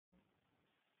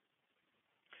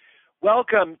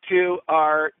Welcome to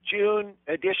our June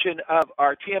edition of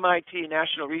our TMIT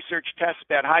National Research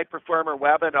Testbed High Performer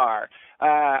webinar.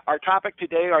 Our topic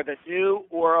today are the new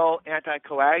oral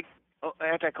anticoagulants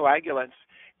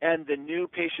and the new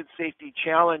patient safety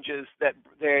challenges that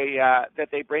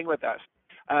they bring with us.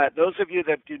 Those of you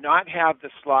that do not have the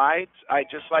slides,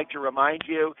 I'd just like to remind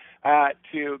you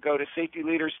to go to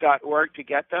safetyleaders.org to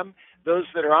get them. Those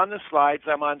that are on the slides,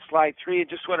 I'm on slide 3, and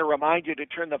just want to remind you to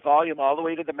turn the volume all the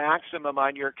way to the maximum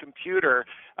on your computer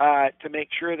to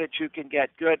make sure that you can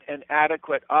get good and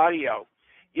adequate audio.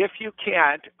 If you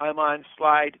can't, I'm on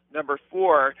slide number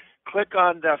 4. Click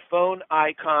on the phone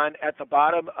icon at the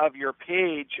bottom of your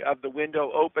page of the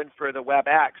window open for the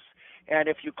WebEx. And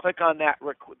if you click on that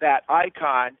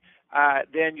icon,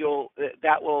 then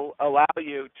that will allow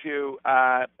you to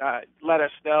let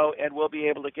us know, and we'll be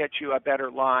able to get you a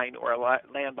better line or a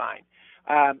landline.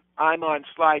 I'm on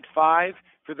slide 5.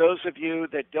 For those of you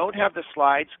that don't have the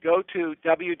slides, go to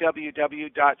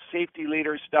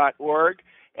www.safetyleaders.org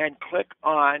and click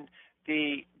on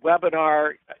the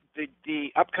webinar,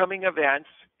 the upcoming events,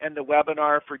 and the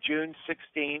webinar for June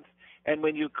 16th. And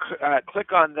when you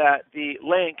click on the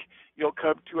link, you'll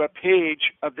come to a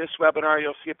page of this webinar.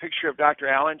 You'll see a picture of Dr.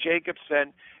 Alan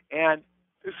Jacobson, and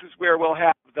this is where we'll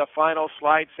have the final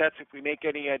slide sets if we make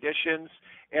any additions,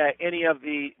 any of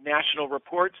the national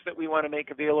reports that we want to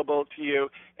make available to you,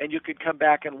 and you can come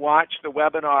back and watch the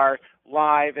webinar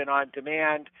live and on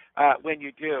demand when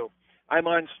you do. I'm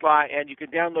on slide, and you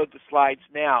can download the slides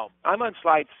now. I'm on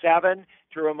slide 7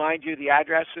 to remind you the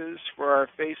addresses for our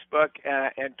Facebook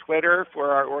and Twitter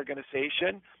for our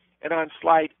organization. And on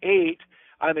slide 8,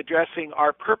 I'm addressing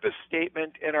our purpose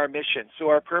statement and our mission. So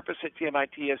our purpose at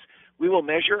TMIT is we will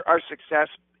measure our success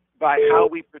by how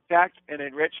we protect and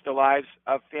enrich the lives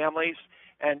of families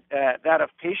and that of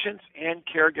patients and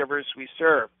caregivers we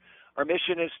serve. Our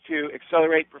mission is to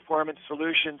accelerate performance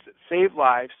solutions that save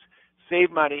lives,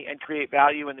 save money, and create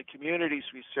value in the communities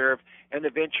we serve and the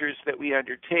ventures that we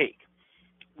undertake.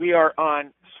 We are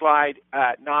on slide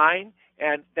 9,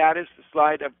 and that is the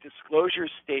slide of disclosure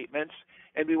statements.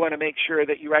 And we want to make sure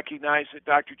that you recognize that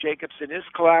Dr. Jacobson is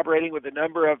collaborating with a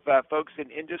number of folks in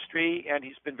industry, and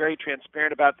he's been very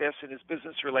transparent about this, and his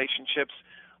business relationships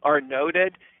are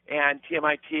noted. And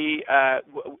TMIT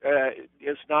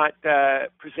is not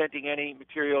presenting any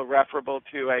material referable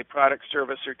to a product,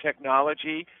 service, or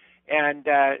technology. And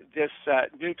this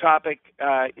new topic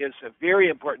is a very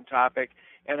important topic,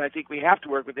 and I think we have to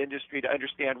work with industry to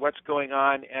understand what's going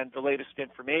on and the latest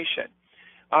information.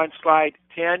 On slide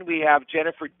 10, we have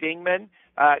Jennifer Dingman,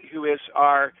 who is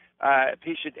our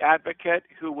patient advocate,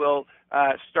 who will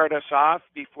start us off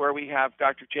before we have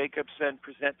Dr. Jacobson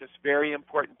present this very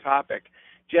important topic.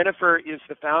 Jennifer is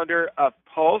the founder of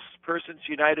Pulse, Persons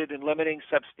United in Limiting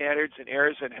Substandards and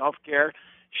Errors in Healthcare.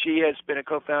 She has been a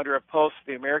co-founder of Pulse,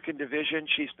 the American division.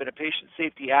 She's been a patient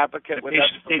safety advocate with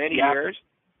us for many years.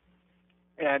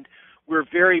 And we're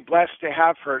very blessed to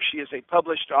have her. She is a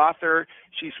published author.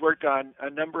 She's worked on a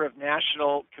number of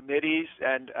national committees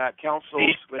and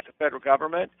councils with the federal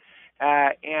government,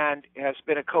 and has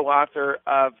been a co-author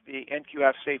of the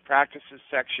NQF Safe Practices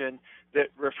section that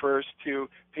refers to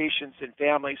patients and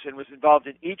families, and was involved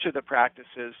in each of the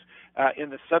practices in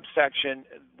the subsection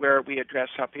where we address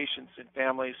how patients and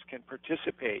families can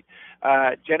participate.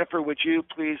 Jennifer, would you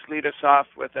please lead us off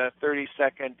with a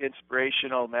 30-second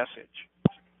inspirational message?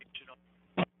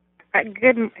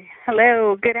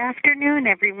 Hello, good afternoon,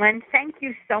 everyone. Thank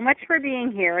you so much for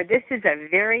being here. This is a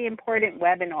very important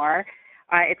webinar.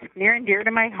 It's near and dear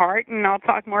to my heart, and I'll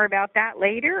talk more about that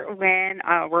later when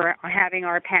we're having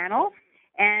our panel.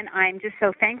 And I'm just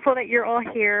so thankful that you're all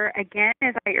here. Again,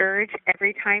 as I urge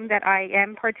every time that I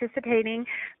am participating,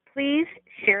 please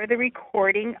share the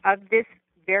recording of this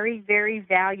very, very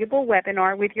valuable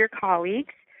webinar with your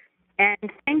colleagues.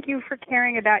 And thank you for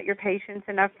caring about your patients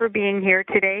enough for being here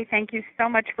today. Thank you so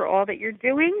much for all that you're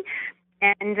doing.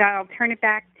 And I'll turn it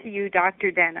back to you,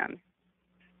 Dr. Denham.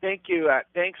 Thank you.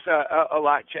 Thanks a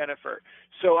lot, Jennifer.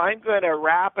 So I'm going to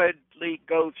rapidly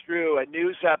go through a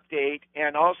news update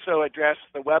and also address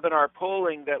the webinar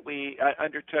polling that we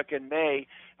undertook in May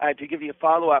to give you a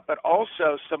follow-up, but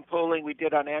also some polling we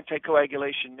did on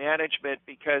anticoagulation management,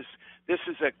 because this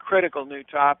is a critical new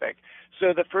topic.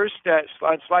 So the first,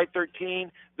 on slide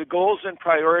 13, the goals and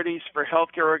priorities for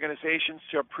healthcare organizations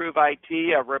to improve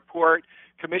IT, a report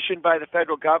commissioned by the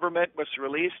federal government, was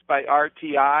released by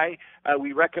RTI.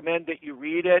 We recommend that you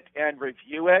read it and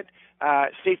review it.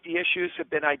 Safety issues have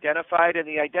been identified, and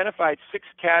they identified 6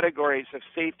 categories of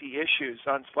safety issues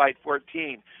on slide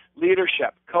 14.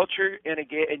 Leadership, culture and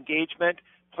engagement,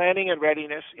 planning and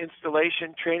readiness,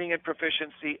 installation, training and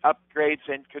proficiency, upgrades,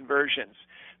 and conversions.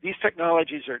 These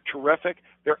technologies are terrific.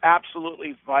 They're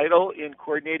absolutely vital in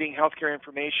coordinating healthcare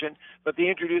information, but they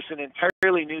introduce an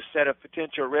entirely new set of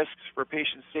potential risks for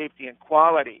patient safety and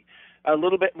quality. A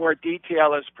little bit more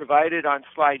detail is provided on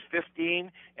slide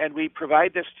 15, and we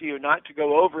provide this to you not to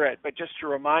go over it, but just to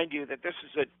remind you that this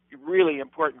is a really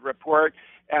important report.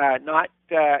 Not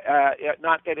that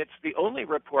it's the only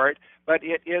report, but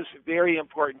it is very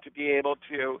important to be able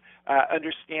to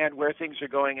understand where things are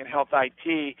going in health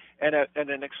IT and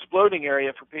an exploding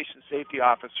area for patient safety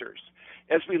officers.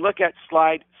 As we look at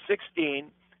slide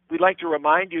 16, we'd like to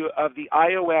remind you of the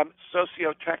IOM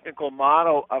socio-technical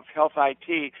model of health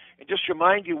IT and just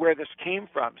remind you where this came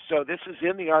from. So this is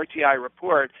in the RTI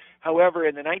report. However,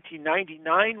 in the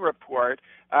 1999 report,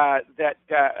 the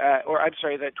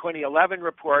 2011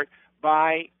 report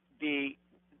by the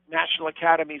National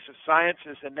Academies of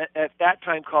Sciences, and at that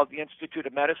time called the Institute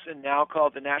of Medicine, now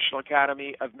called the National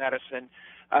Academy of Medicine,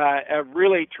 a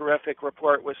really terrific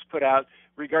report was put out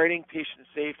regarding patient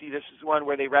safety. This is one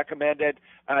where they recommended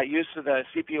use of the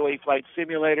CPOE flight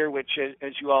simulator, which,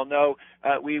 as you all know,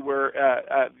 we were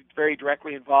very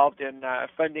directly involved in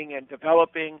funding and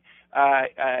developing,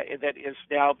 that is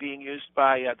now being used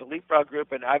by the Leapfrog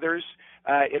Group and others.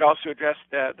 It also addressed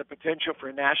the potential for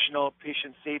a National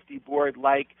Patient Safety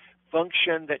Board-like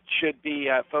function that should be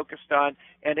focused on,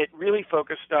 and it really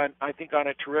focused on, I think, on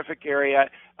a terrific area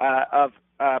of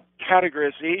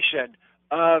categorization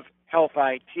of health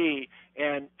IT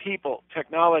and people,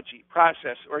 technology,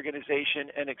 process, organization,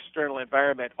 and external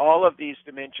environment. All of these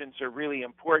dimensions are really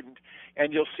important,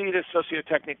 and you'll see this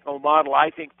socio-technical model, I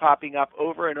think, popping up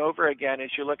over and over again as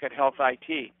you look at health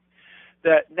IT.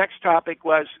 The next topic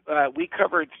was we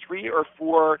covered 3 or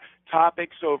 4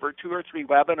 topics over 2 or 3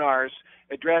 webinars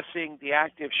addressing the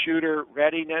active shooter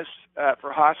readiness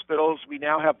for hospitals. We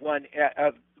now have one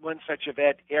such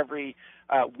event every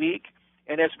week.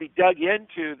 And as we dug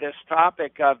into this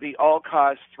topic of the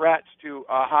all-cause threats to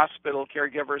hospital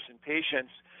caregivers and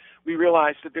patients, we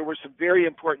realized that there were some very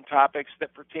important topics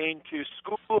that pertain to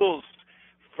schools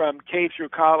from K through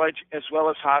college as well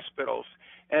as hospitals.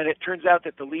 And it turns out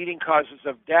that the leading causes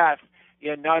of death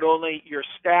in not only your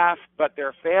staff but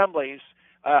their families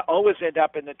always end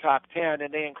up in the top 10,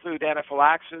 and they include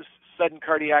anaphylaxis, sudden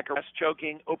cardiac arrest,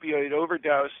 choking, opioid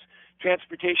overdose,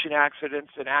 transportation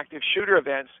accidents, and active shooter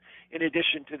events, in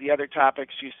addition to the other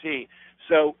topics you see.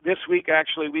 So this week,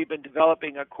 actually, we've been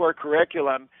developing a core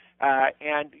curriculum,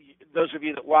 and those of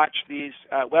you that watched these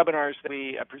webinars that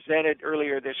we presented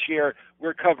earlier this year,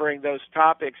 we're covering those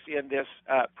topics in this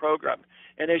program.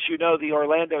 And as you know, the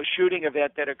Orlando shooting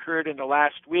event that occurred in the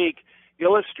last week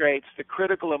illustrates the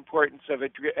critical importance of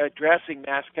addressing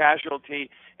mass casualty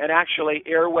and actually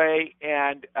airway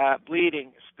and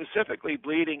bleeding, specifically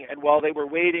bleeding. And while they were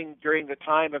waiting during the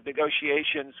time of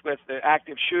negotiations with the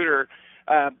active shooter,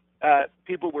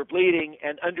 people were bleeding,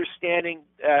 and understanding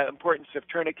importance of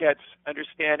tourniquets,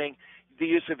 understanding the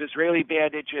use of Israeli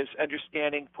bandages,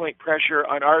 understanding point pressure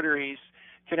on arteries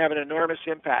can have an enormous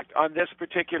impact. On this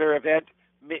particular event,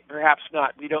 perhaps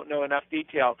not. We don't know enough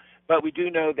detail. But we do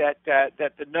know that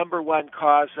the number one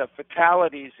cause of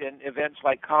fatalities in events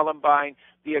like Columbine,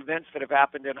 the events that have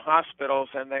happened in hospitals,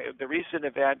 and the recent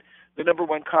event, the number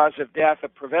one cause of death,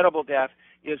 of preventable death,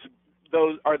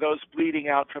 those bleeding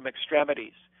out from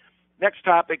extremities. Next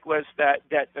topic was that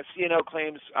the CNO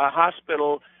claims a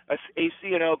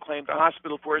CNO claimed a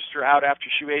hospital forced her out after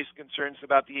she raised concerns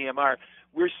about the EMR.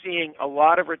 We're seeing a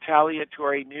lot of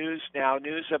retaliatory news now,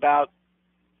 news about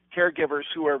caregivers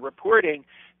who are reporting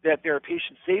that there are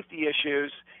patient safety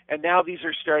issues, and now these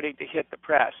are starting to hit the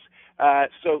press.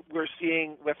 So we're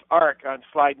seeing with ARC on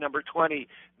slide number 20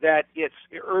 that it's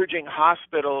urging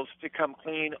hospitals to come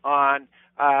clean on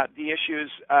the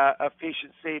issues of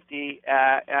patient safety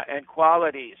and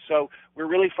quality. So we're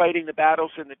really fighting the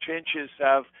battles in the trenches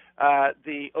of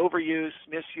the overuse,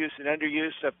 misuse, and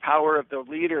underuse of power of the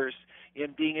leaders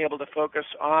in being able to focus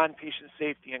on patient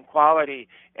safety and quality.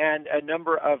 And a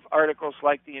number of articles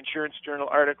like the Insurance Journal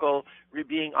article,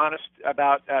 being honest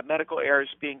about medical errors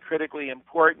being critically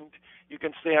important. You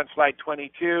can see on slide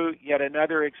 22 yet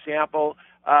another example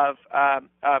of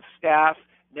staff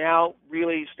now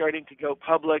really starting to go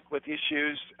public with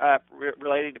issues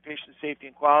relating to patient safety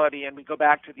and quality. And we go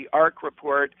back to the ARC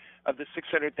report of the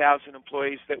 600,000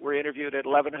 employees that were interviewed at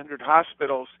 1,100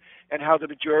 hospitals, and how the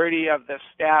majority of the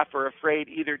staff are afraid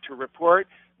either to report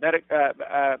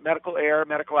medical error,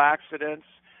 medical accidents,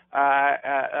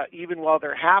 even while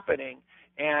they're happening.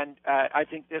 And I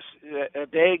think this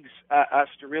begs us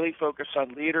to really focus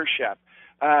on leadership.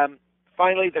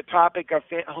 Finally, the topic of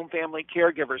home family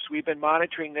caregivers. We've been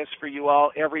monitoring this for you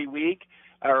all every week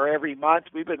or every month.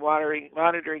 We've been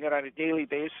monitoring it on a daily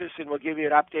basis, and we'll give you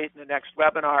an update in the next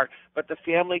webinar. But the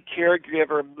family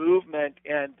caregiver movement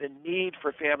and the need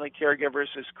for family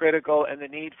caregivers is critical, and the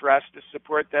need for us to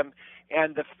support them,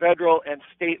 and the federal and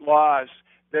state laws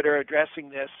that are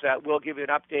addressing this. We'll give you an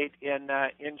update in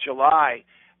July.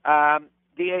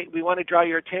 We want to draw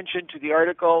your attention to the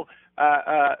article,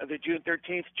 the June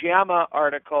 13th JAMA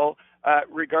article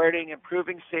regarding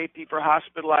improving safety for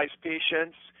hospitalized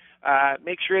patients.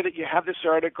 Make sure that you have this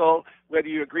article, whether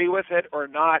you agree with it or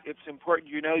not. It's important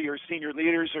you know your senior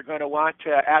leaders are going to want to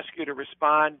ask you to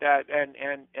respond to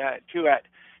it.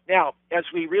 Now, as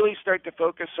we really start to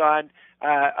focus on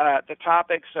the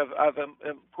topics of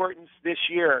importance this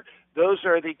year, those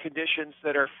are the conditions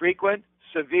that are frequent,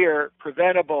 severe,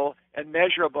 preventable, and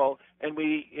measurable. And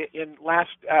in last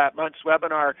month's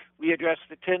webinar, we addressed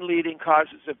the 10 leading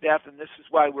causes of death, and this is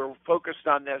why we're focused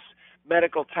on this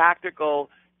medical tactical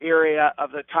area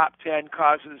of the top 10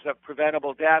 causes of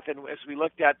preventable death. And as we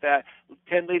looked at the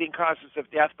 10 leading causes of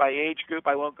death by age group,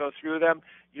 I won't go through them.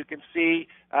 You can see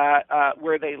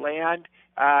where they land.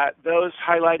 Those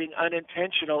highlighting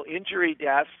unintentional injury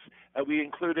deaths, we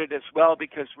included as well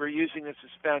because we're using this as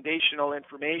foundational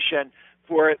information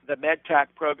for the MedTac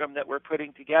program that we're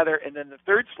putting together. And then the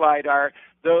third slide are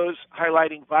those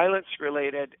highlighting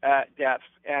violence-related deaths.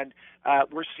 And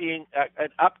we're seeing an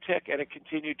uptick and a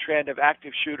continued trend of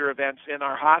active shooter events in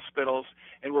our hospitals,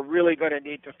 and we're really going to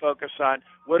need to focus on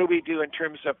what do we do in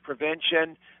terms of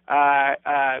prevention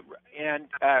and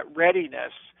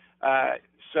readiness.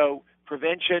 So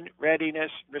prevention,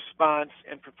 readiness, response,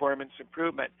 and performance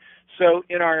improvement. So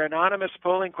in our anonymous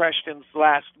polling questions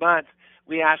last month,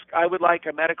 we asked, I would like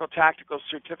a medical tactical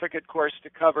certificate course to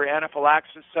cover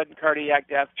anaphylaxis, sudden cardiac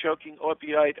death, choking,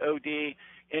 opioid, OD,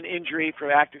 and injury from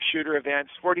active shooter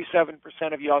events. 47%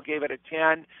 of you all gave it a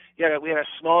 10. Yet we had a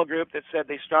small group that said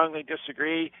they strongly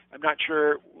disagree. I'm not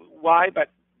sure why, but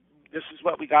this is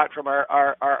what we got from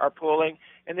our polling.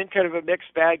 And then kind of a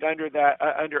mixed bag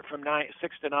under from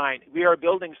 6 to 9. We are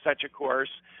building such a course,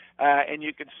 and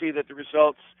you can see that the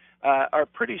results are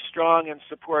pretty strong in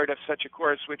support of such a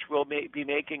course, which we'll be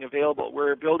making available.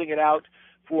 We're building it out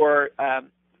for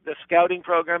the scouting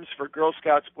programs, for Girl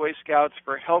Scouts, Boy Scouts,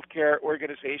 for healthcare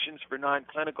organizations, for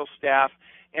non-clinical staff,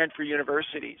 and for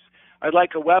universities. I'd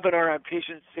like a webinar on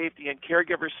patient safety and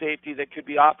caregiver safety that could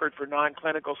be offered for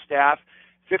non-clinical staff.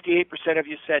 58% of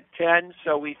you said 10,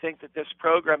 so we think that this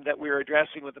program that we're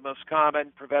addressing with the most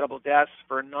common preventable deaths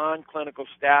for non-clinical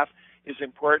staff is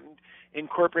important.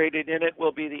 Incorporated in it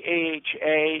will be the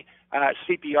AHA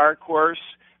CPR course,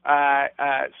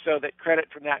 so that credit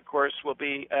from that course will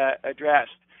be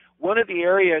addressed. One of the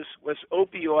areas was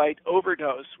opioid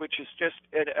overdose, which is just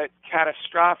a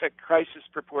catastrophic crisis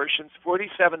proportions,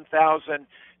 47,000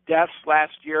 deaths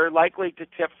last year, likely to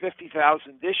tip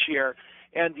 50,000 this year,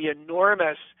 and the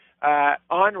enormous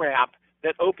on-ramp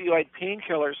that opioid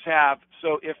painkillers have.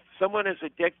 So if someone is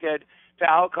addicted to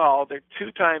alcohol, they're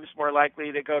 2 times more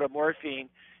likely to go to morphine.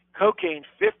 Cocaine,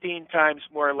 15 times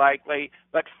more likely,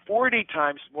 but 40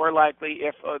 times more likely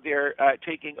if they're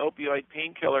taking opioid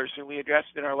painkillers. And we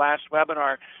addressed in our last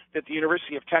webinar that the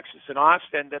University of Texas in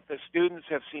Austin that the students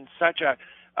have seen such a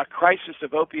crisis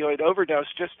of opioid overdose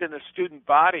just in the student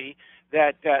body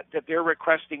that they're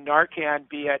requesting Narcan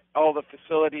be at all the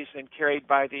facilities and carried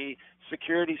by the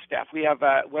security staff. We have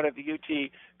one of the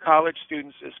UT college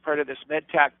students as part of this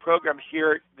MedTac program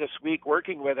here this week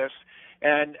working with us,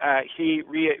 and he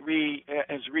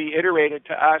has reiterated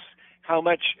to us how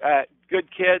much good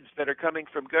kids that are coming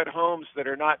from good homes that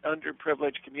are not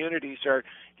underprivileged communities are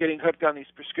getting hooked on these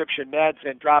prescription meds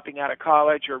and dropping out of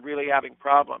college or really having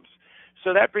problems.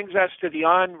 So that brings us to the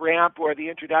on-ramp or the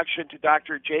introduction to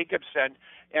Dr. Jacobson.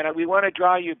 And we want to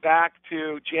draw you back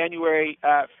to January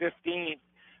 15th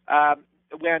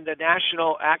when the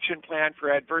National Action Plan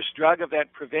for Adverse Drug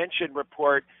Event Prevention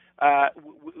report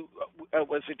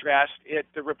was addressed.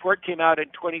 The report came out in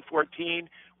 2014.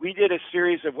 We did a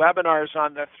series of webinars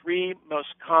on the 3 most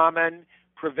common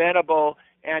preventable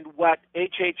and what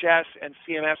HHS and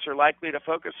CMS are likely to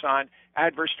focus on.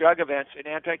 Adverse drug events and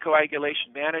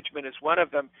anticoagulation management is one of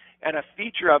them, and a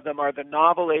feature of them are the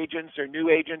novel agents or new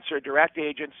agents or direct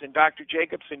agents, and Dr.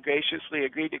 Jacobson graciously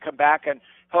agreed to come back and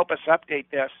help us update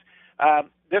this.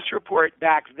 This report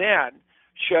back then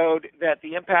showed that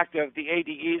the impact of the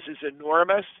ADEs is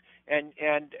enormous, and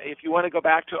if you want to go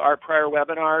back to our prior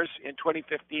webinars in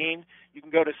 2015, you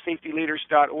can go to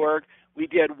safetyleaders.org. We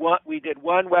did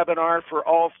one webinar for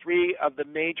all 3 of the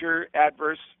major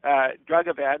adverse drug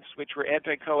events, which were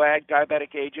anticoag,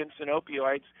 diabetic agents, and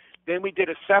opioids. Then we did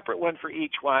a separate one for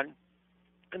each one.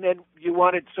 And then you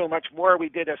wanted so much more, we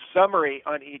did a summary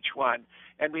on each one.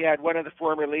 And we had one of the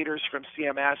former leaders from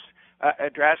CMS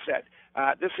address it.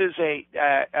 This is a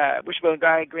wishbone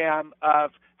diagram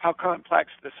of how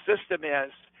complex the system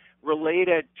is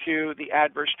related to the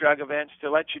adverse drug events, to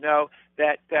let you know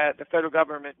that the federal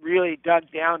government really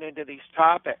dug down into these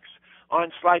topics.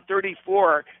 On slide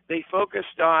 34, they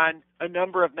focused on a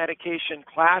number of medication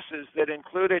classes that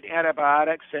included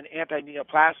antibiotics and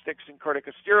antineoplastics and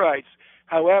corticosteroids.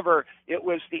 However, it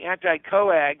was the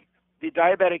anticoag, the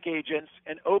diabetic agents,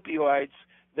 and opioids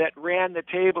that ran the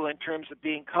table in terms of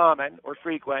being common or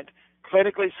frequent,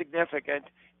 clinically significant,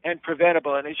 and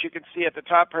preventable. And as you can see at the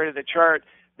top part of the chart,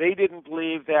 they didn't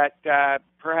believe that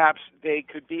perhaps they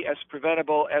could be as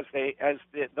preventable as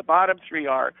the bottom three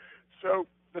are. So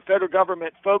the federal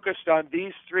government focused on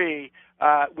these three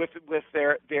with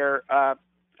their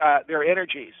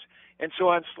energies. And so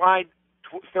on slide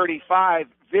 35,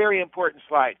 very important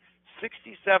slide,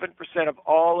 67% of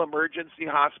all emergency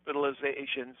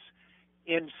hospitalizations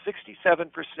in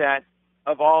 67%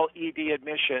 of all ED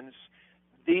admissions,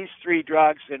 these three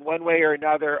drugs in one way or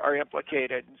another are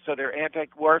implicated. And so they're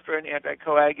warfarin,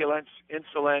 anticoagulants,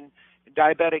 insulin,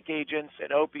 diabetic agents,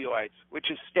 and opioids,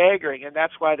 which is staggering, and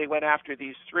that's why they went after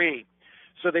these three.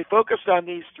 So they focused on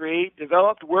these three,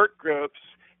 developed work groups,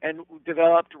 and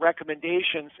developed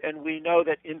recommendations, and we know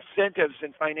that incentives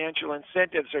and financial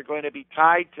incentives are going to be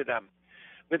tied to them.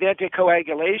 With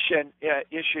anticoagulation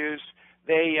issues,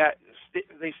 they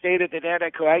stated that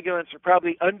anticoagulants are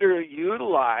probably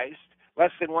underutilized.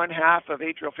 Less than one half of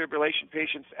atrial fibrillation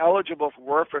patients eligible for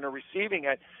warfarin are receiving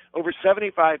it. Over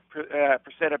 75%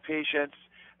 of patients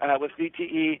with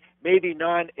VTE may be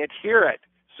non-adherent.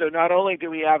 So not only do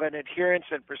we have an adherence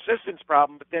and persistence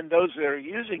problem, but then those that are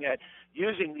using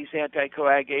these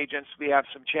anticoag agents, we have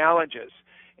some challenges.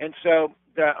 And so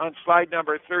on slide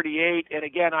number 38, and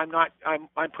again, I'm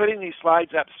putting these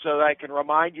slides up so that I can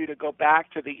remind you to go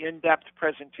back to the in-depth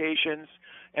presentations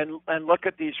and look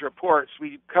at these reports.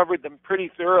 We covered them pretty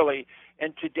thoroughly,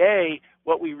 and today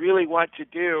what we really want to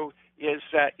do is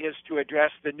to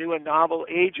address the new and novel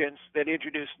agents that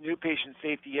introduce new patient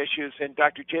safety issues. And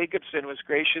Dr. Jacobson was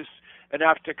gracious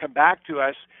enough to come back to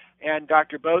us, and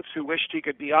Dr. Boats, who wished he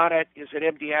could be on it, is at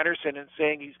MD Anderson and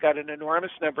saying he's got an enormous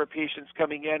number of patients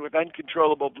coming in with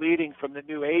uncontrollable bleeding from the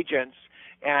new agents,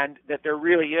 and that there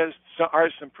really are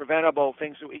some preventable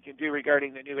things that we can do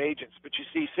regarding the new agents. But you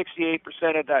see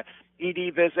 68% of the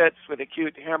ED visits with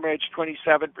acute hemorrhage,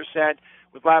 27%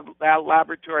 with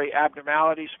laboratory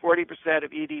abnormalities, 40%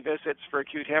 of ED visits for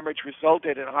acute hemorrhage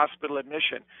resulted in a hospital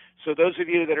admission. So those of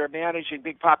you that are managing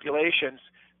big populations,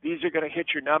 these are going to hit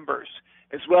your numbers.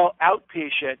 As well,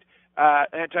 outpatient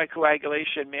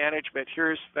anticoagulation management.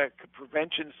 Here's the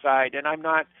prevention side, and I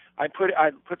put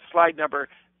slide number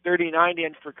 39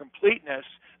 in for completeness,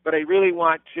 but I really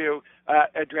want to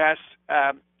address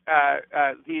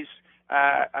these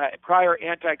prior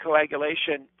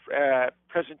anticoagulation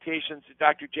presentations that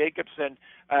Dr. Jacobson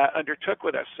undertook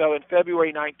with us. So in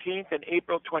February 19th and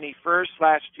April 21st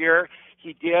last year,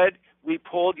 we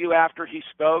polled you after he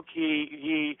spoke.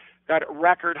 He got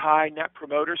record high net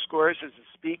promoter scores as a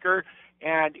speaker,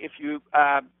 and if you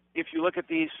look at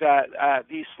these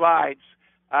slides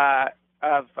I'm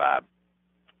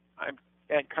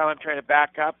trying to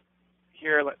back up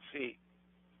here. Let's see.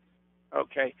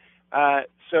 Okay,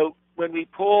 so when we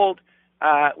polled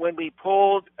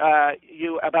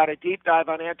you about a deep dive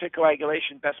on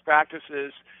anticoagulation best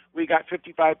practices, we got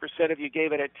 55% of you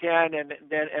gave it a 10, and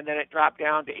then it dropped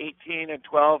down to 18 and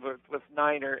 12 with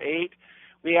 9 or 8.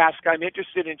 We asked, I'm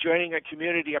interested in joining a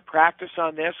community of practice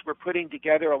on this. We're putting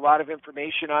together a lot of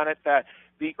information on it.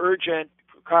 The urgent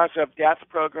cause of death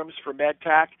programs for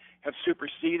MedTech have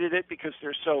superseded it because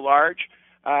they're so large,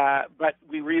 but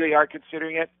we really are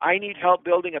considering it. I need help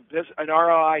building an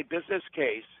ROI business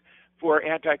case for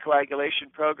anticoagulation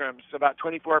programs. About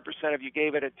 24% of you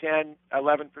gave it a 10,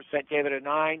 11% gave it a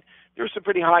 9. There were some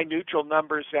pretty high neutral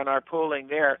numbers in our polling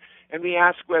there. And we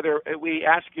ask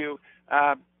you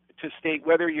to state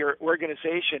whether your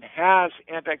organization has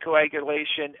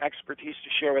anticoagulation expertise to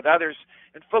share with others,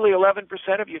 and fully 11%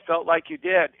 of you felt like you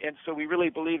did. And so we really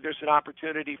believe there's an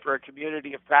opportunity for a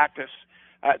community of practice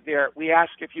there. We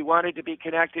asked if you wanted to be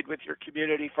connected with your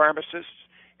community pharmacists,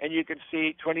 and you can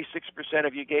see 26%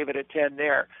 of you gave it a 10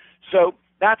 there. So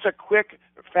that's a quick,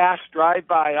 fast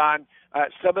drive-by on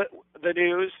some of the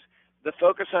news, the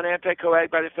focus on anticoag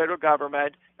by the federal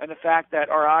government, and the fact that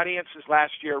our audiences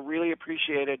last year really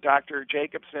appreciated Dr.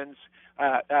 Jacobson's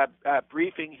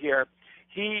briefing here.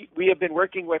 We have been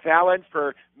working with Alan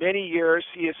for many years.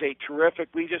 He is a terrific,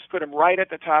 we just put him right at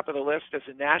the top of the list as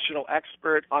a national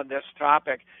expert on this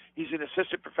topic. He's an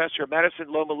assistant professor of medicine,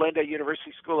 Loma Linda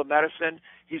University School of Medicine.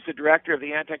 He's the director of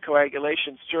the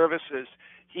anticoagulation services.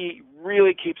 He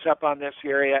really keeps up on this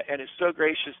area and is so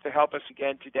gracious to help us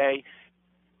again today.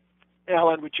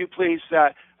 Alan, would you please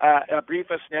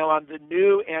brief us now on the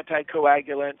new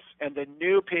anticoagulants and the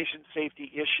new patient safety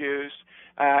issues,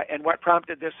 and what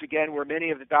prompted this again, where many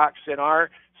of the docs in our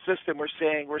system were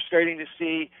saying we're starting to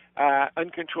see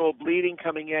uncontrolled bleeding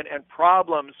coming in and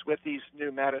problems with these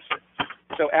new medicines.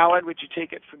 So, Alan, would you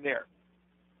take it from there?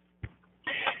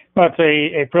 Well, it's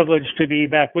a privilege to be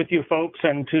back with you folks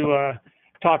and to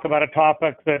talk about a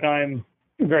topic that I'm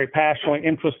very passionately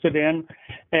interested in.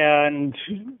 And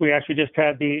we actually just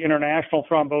had the international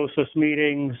thrombosis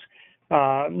meetings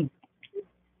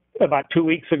about 2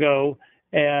 weeks ago,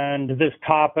 and this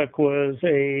topic was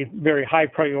a very high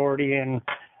priority, and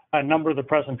a number of the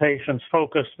presentations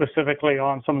focused specifically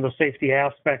on some of the safety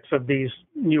aspects of these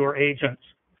newer agents.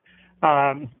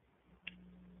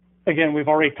 Again, we've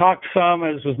already talked some,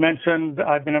 as was mentioned.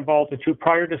 I've been involved in 2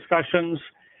 prior discussions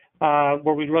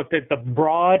where we looked at the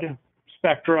broad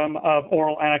spectrum of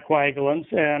oral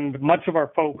anticoagulants, and much of our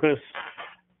focus,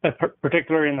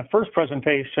 particularly in the first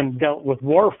presentation, dealt with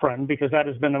warfarin because that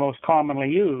has been the most commonly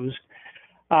used.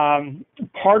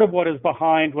 Part of what is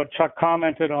behind what Chuck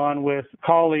commented on, with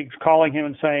colleagues calling him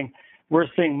and saying, we're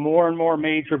seeing more and more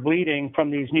major bleeding from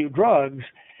these new drugs,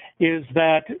 is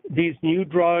that these new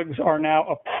drugs are now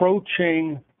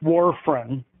approaching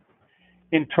warfarin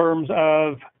in terms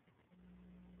of,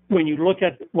 when you look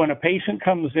at when a patient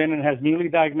comes in and has newly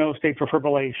diagnosed atrial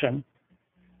fibrillation,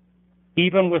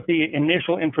 even with the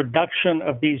initial introduction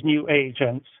of these new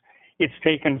agents, it's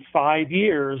taken 5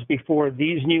 years before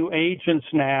these new agents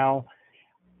now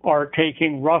are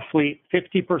taking roughly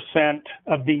 50%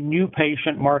 of the new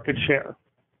patient market share.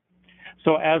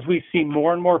 So as we see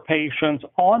more and more patients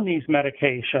on these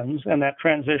medications, and that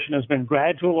transition has been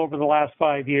gradual over the last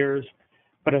 5 years,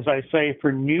 but as I say,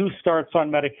 for new starts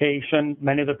on medication,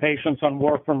 many of the patients on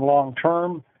warfarin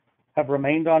long-term have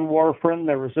remained on warfarin.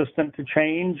 They're resistant to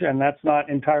change, and that's not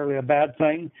entirely a bad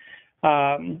thing.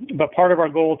 But part of our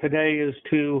goal today is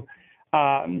to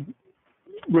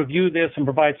review this and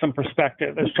provide some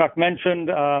perspective. As Chuck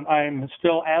mentioned, I'm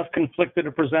still as conflicted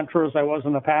a presenter as I was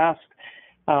in the past,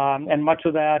 and much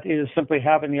of that is simply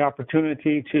having the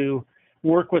opportunity to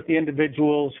work with the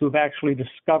individuals who've actually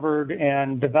discovered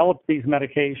and developed these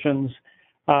medications,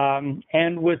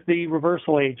 and with the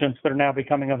reversal agents that are now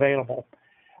becoming available.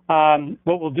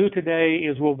 What we'll do today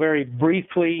is we'll very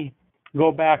briefly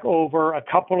go back over a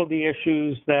couple of the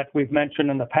issues that we've mentioned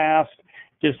in the past,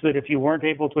 just that if you weren't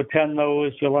able to attend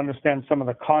those, you'll understand some of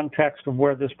the context of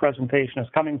where this presentation is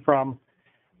coming from.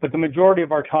 But the majority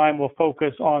of our time will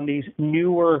focus on these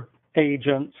newer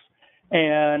agents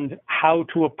and how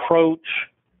to approach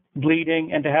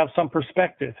bleeding and to have some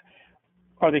perspective.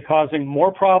 Are they causing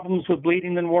more problems with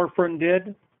bleeding than warfarin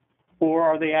did, or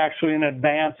are they actually an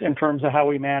advance in terms of how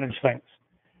we manage things?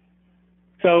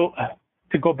 So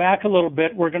to go back a little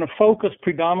bit, we're going to focus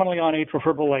predominantly on atrial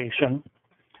fibrillation.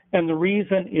 And the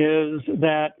reason is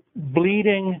that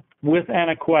bleeding with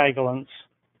anticoagulants,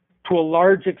 to a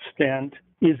large extent,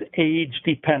 is age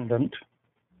dependent.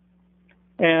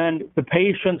 And the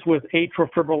patients with atrial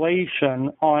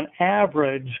fibrillation, on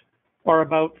average, are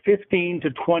about 15 to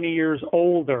 20 years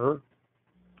older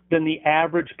than the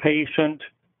average patient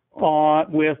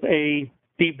with a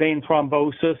deep vein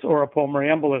thrombosis or a pulmonary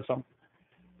embolism.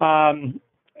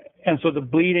 And so the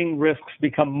bleeding risks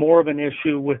become more of an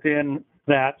issue within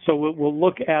that. So we'll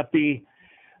look at the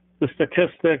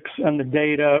statistics and the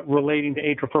data relating to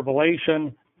atrial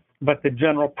fibrillation, but the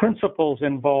general principles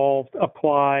involved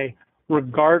apply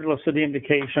regardless of the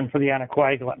indication for the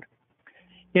anticoagulant.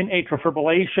 In atrial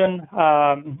fibrillation,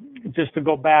 just to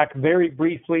go back very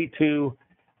briefly to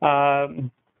the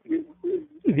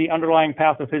underlying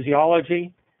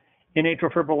pathophysiology, in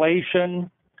atrial fibrillation,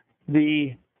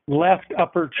 the left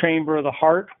upper chamber of the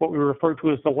heart, what we refer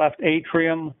to as the left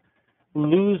atrium,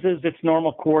 loses its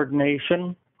normal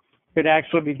coordination. It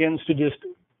actually begins to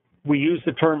we use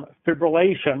the term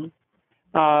fibrillation,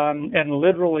 and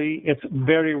literally it's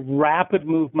very rapid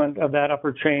movement of that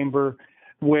upper chamber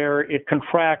where it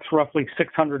contracts roughly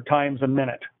 600 times a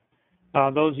minute.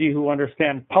 Those of you who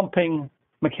understand pumping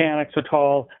mechanics at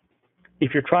all,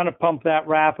 if you're trying to pump that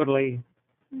rapidly,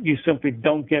 you simply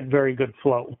don't get very good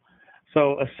flow.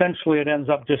 So essentially it ends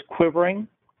up just quivering.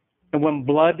 And when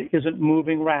blood isn't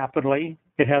moving rapidly,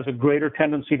 it has a greater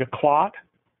tendency to clot.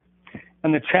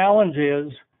 And the challenge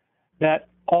is that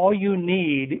all you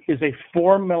need is a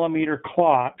 4-millimeter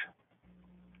clot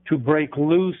to break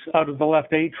loose out of the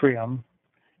left atrium.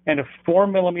 And a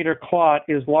 4-millimeter clot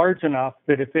is large enough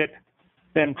that if it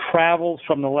then travels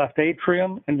from the left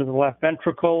atrium into the left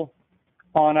ventricle,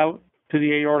 on out to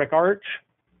the aortic arch,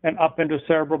 and up into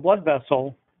cerebral blood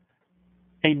vessel,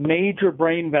 a major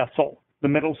brain vessel, the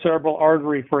middle cerebral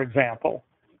artery, for example,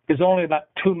 is only about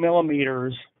 2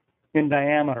 millimeters in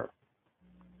diameter.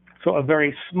 So a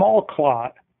very small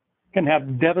clot can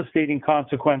have devastating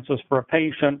consequences for a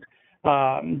patient,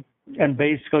 and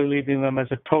basically leaving them as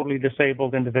a totally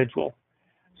disabled individual.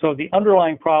 So the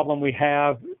underlying problem we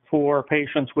have for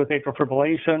patients with atrial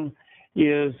fibrillation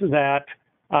is that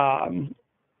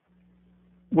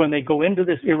when they go into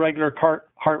this irregular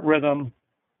heart rhythm,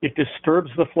 it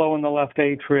disturbs the flow in the left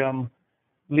atrium,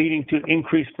 leading to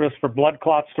increased risk for blood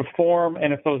clots to form,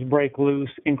 and if those break loose,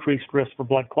 increased risk for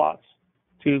blood clots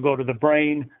to go to the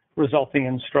brain, resulting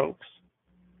in strokes.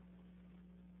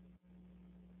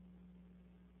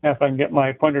 Now, if I can get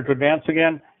my pointer to advance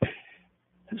again.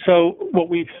 So what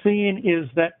we've seen is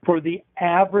that for the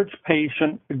average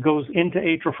patient that goes into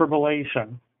atrial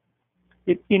fibrillation,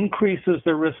 it increases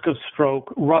their risk of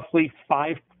stroke roughly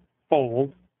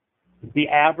 5-fold. The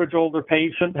average older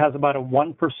patient has about a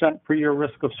 1% per year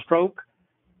risk of stroke.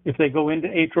 If they go into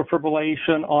atrial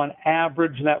fibrillation, on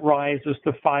average, that rises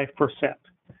to 5%.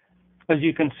 As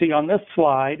you can see on this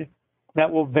slide, that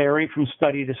will vary from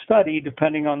study to study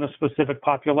depending on the specific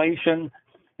population.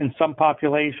 In some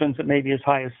populations, it may be as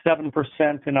high as 7%.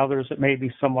 In others, it may be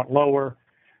somewhat lower.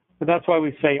 But that's why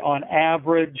we say on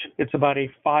average, it's about a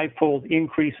 5-fold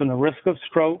increase in the risk of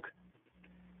stroke.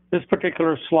 This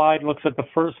particular slide looks at the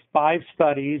first 5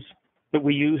 studies that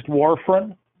we used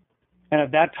warfarin. And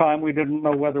at that time, we didn't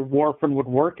know whether warfarin would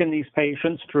work in these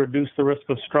patients to reduce the risk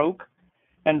of stroke.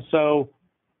 And so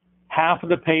half of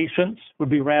the patients would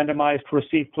be randomized to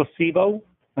receive placebo,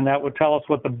 and that would tell us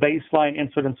what the baseline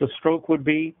incidence of stroke would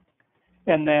be.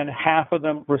 And then half of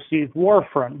them received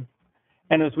warfarin.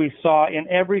 And as we saw in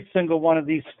every single one of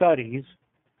these studies,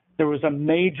 there was a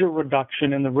major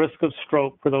reduction in the risk of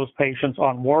stroke for those patients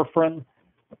on warfarin.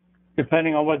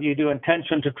 Depending on whether you do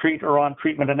intention to treat or on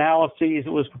treatment analyses, it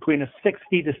was between a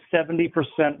 60 to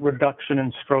 70% reduction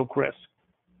in stroke risk.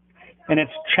 And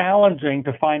it's challenging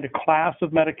to find a class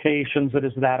of medications that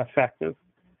is that effective.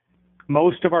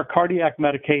 Most of our cardiac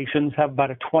medications have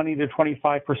about a 20 to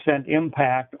 25%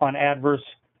 impact on adverse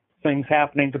things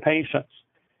happening to patients.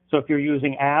 So if you're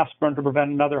using aspirin to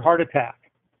prevent another heart attack,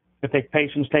 if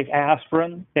patients take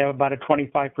aspirin, they have about a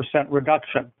 25%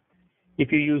 reduction.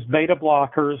 If you use beta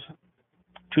blockers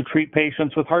to treat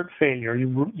patients with heart failure,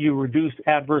 you reduce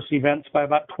adverse events by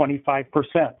about 25%.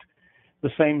 The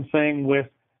same thing with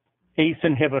ACE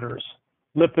inhibitors,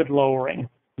 lipid lowering.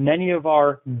 Many of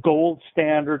our gold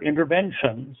standard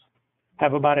interventions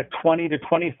have about a 20 to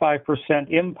 25%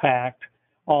 impact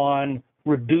on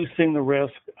reducing the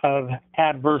risk of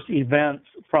adverse events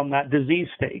from that disease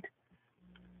state.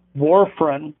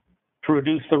 Warfarin, to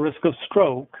reduce the risk of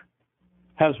stroke,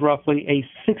 has roughly a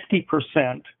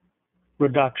 60%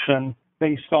 reduction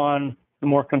based on the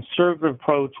more conservative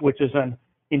approach, which is an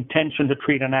intention to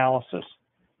treat analysis.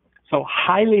 So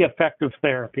highly effective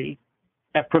therapy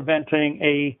at preventing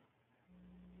a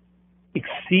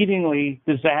exceedingly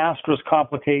disastrous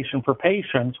complication for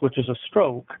patients, which is a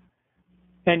stroke,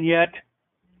 and yet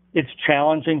it's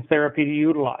challenging therapy to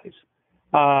utilize.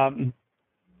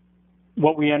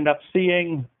 What we end up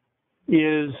seeing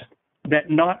is that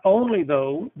not only,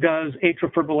 though, does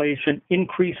atrial fibrillation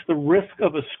increase the risk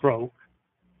of a stroke,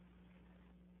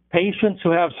 patients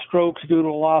who have strokes due to a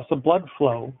loss of blood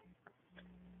flow,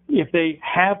 if they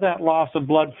have that loss of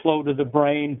blood flow to the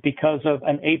brain because of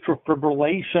an atrial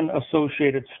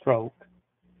fibrillation-associated stroke,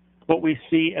 what we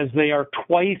see is they are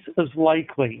twice as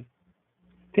likely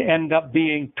to end up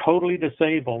being totally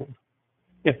disabled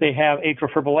if they have atrial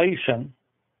fibrillation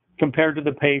compared to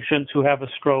the patients who have a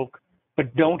stroke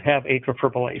but don't have atrial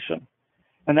fibrillation.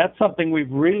 And that's something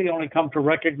we've really only come to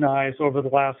recognize over the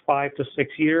last 5 to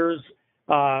 6 years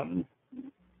as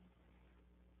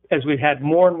we've had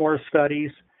more and more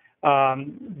studies.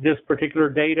 This particular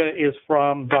data is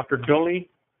from Dr. Dulley,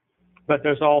 but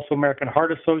there's also American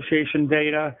Heart Association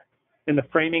data. In the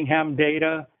Framingham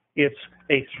data, it's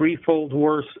a 3-fold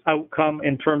worse outcome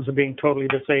in terms of being totally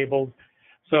disabled.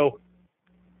 So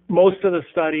most of the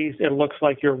studies, it looks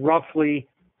like you're roughly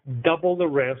double the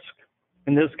risk,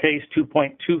 in this case,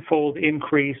 2.2-fold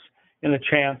increase in the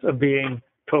chance of being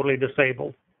totally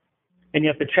disabled. And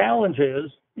yet the challenge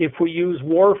is, if we use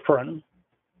warfarin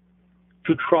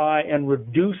to try and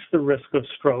reduce the risk of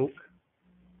stroke,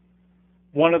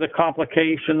 one of the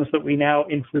complications that we now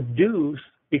introduce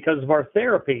because of our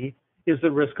therapy is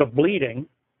the risk of bleeding.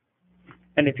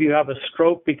 And if you have a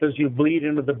stroke because you bleed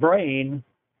into the brain,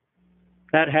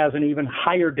 that has an even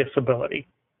higher disability.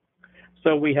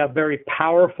 So we have very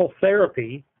powerful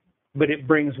therapy, but it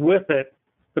brings with it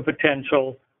the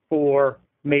potential for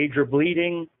major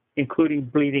bleeding, including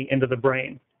bleeding into the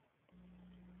brain.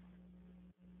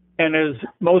 And as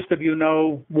most of you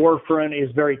know, warfarin is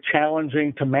very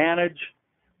challenging to manage.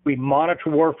 We monitor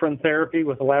warfarin therapy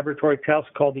with a laboratory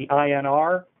test called the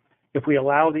INR. If we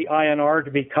allow the INR to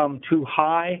become too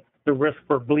high, the risk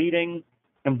for bleeding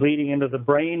and bleeding into the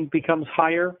brain becomes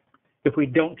higher. If we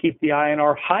don't keep the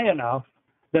INR high enough,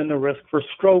 then the risk for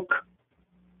stroke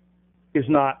is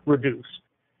not reduced.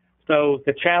 So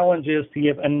the challenge is to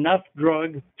give enough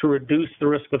drug to reduce the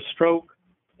risk of stroke,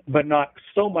 but not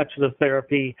so much of the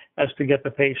therapy as to get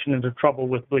the patient into trouble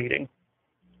with bleeding.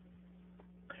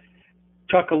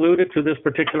 Chuck alluded to this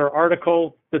particular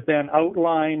article that then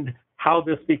outlined how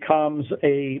this becomes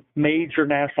a major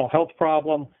national health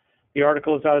problem. The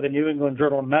article is out of the New England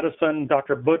Journal of Medicine.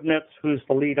 Dr. Budnitz, who's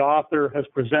the lead author, has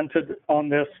presented on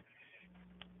this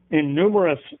in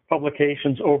numerous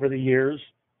publications over the years.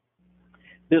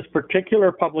 This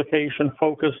particular publication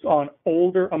focused on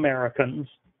older Americans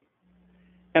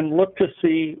and looked to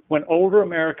see when older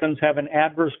Americans have an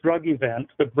adverse drug event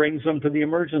that brings them to the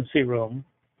emergency room,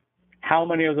 how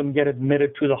many of them get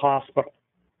admitted to the hospital.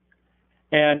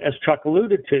 And as Chuck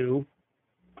alluded to,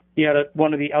 he had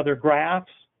one of the other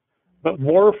graphs, but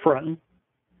warfarin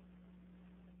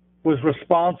was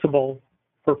responsible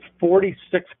for 46%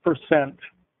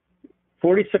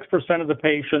 of the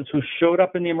patients who showed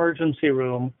up in the emergency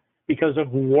room because of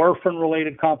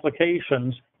warfarin-related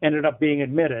complications ended up being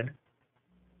admitted.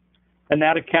 And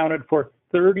that accounted for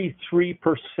 33%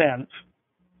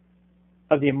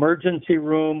 of the emergency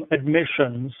room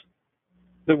admissions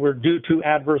that were due to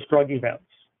adverse drug events.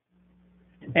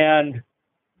 And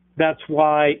that's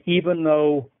why, even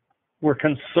though we're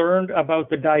concerned about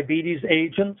the diabetes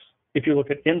agents, if you look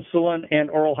at insulin and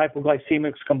oral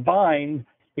hypoglycemics combined,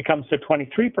 it comes to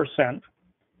 23%.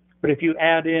 But if you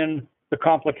add in the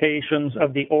complications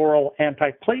of the oral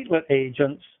antiplatelet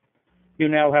agents, you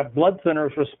now have blood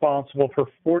thinners responsible for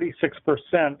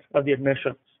 46% of the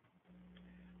admissions.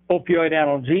 Opioid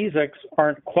analgesics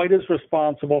aren't quite as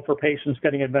responsible for patients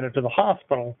getting admitted to the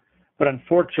hospital, but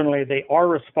unfortunately they are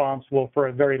responsible for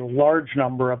a very large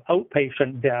number of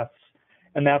outpatient deaths,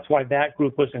 and that's why that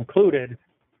group was included.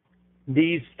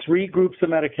 These three groups of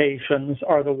medications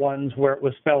are the ones where it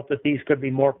was felt that these could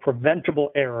be more preventable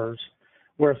errors,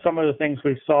 where some of the things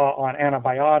we saw on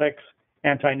antibiotics,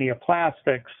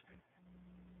 antineoplastics,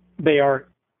 they are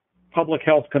public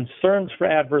health concerns for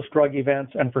adverse drug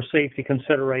events and for safety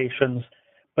considerations,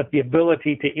 but the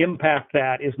ability to impact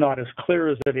that is not as clear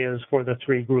as it is for the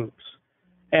three groups.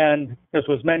 And as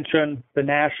was mentioned, the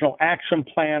National Action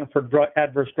Plan for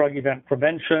Adverse Drug Event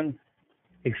Prevention,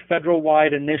 a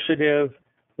federal-wide initiative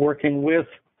working with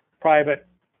private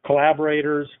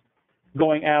collaborators,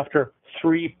 going after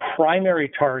three primary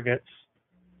targets: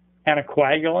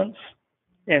 anticoagulants,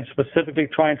 and specifically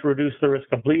trying to reduce the risk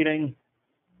of bleeding,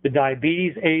 the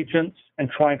diabetes agents, and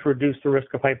trying to reduce the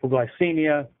risk of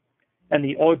hypoglycemia, and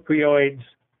the opioids,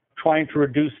 trying to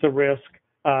reduce the risk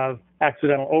of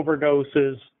accidental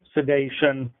overdoses,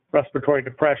 sedation, respiratory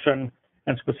depression,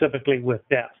 and specifically with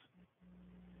death.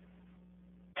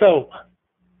 So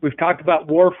we've talked about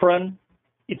warfarin.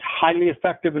 It's highly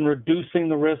effective in reducing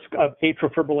the risk of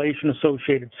atrial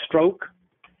fibrillation-associated stroke.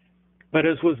 But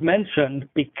as was mentioned,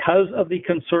 because of the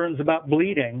concerns about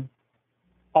bleeding,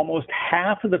 almost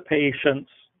half of the patients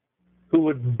who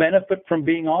would benefit from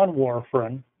being on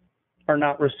warfarin are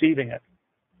not receiving it.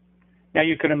 Now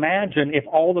you can imagine if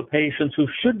all the patients who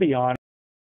should be on,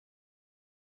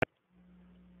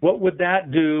 what would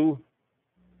that do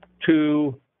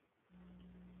to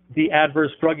the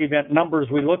adverse drug event numbers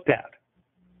we looked at?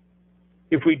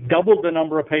 If we doubled the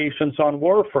number of patients on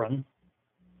warfarin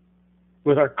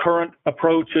with our current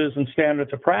approaches and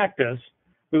standards of practice,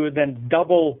 we would then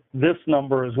double this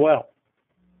number as well.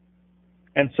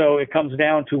 And so it comes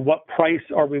down to what price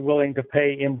are we willing to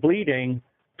pay in bleeding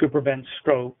to prevent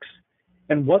strokes,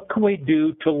 and what can we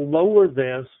do to lower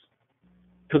this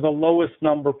to the lowest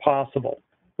number possible.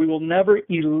 We will never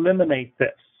eliminate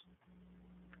this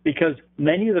because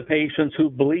many of the patients who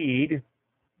bleed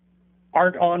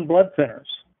aren't on blood thinners.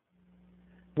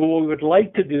 What we would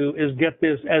like to do is get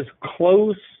this as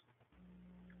close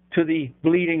to the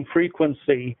bleeding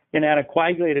frequency in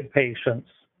anticoagulated patients.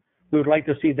 We would like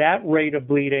to see that rate of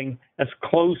bleeding as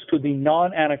close to the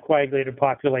non-anticoagulated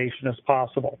population as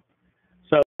possible.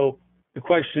 So The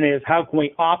question is, how can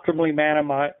we optimally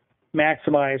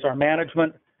maximize our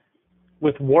management?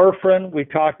 With warfarin, we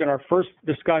talked in our first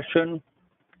discussion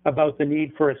about the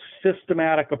need for a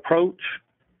systematic approach.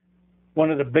 One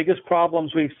of the biggest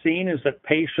problems we've seen is that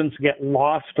patients get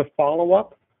lost to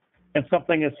follow-up, and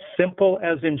something as simple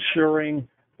as ensuring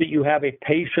that you have a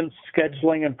patient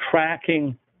scheduling and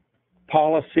tracking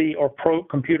policy or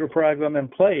computer program in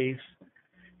place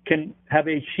can have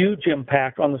a huge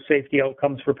impact on the safety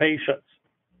outcomes for patients.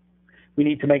 We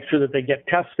need to make sure that they get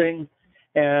testing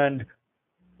and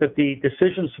that the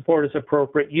decision support is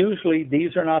appropriate. Usually,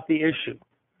 these are not the issue.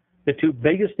 The two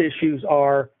biggest issues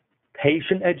are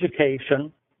patient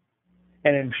education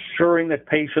and ensuring that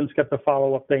patients get the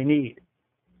follow-up they need.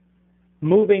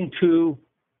 Moving to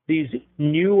these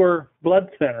newer blood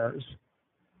thinners,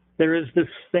 there is the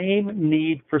same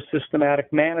need for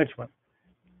systematic management.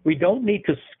 We don't need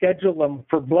to schedule them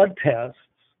for blood tests,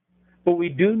 but we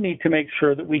do need to make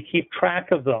sure that we keep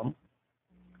track of them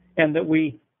and that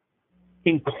we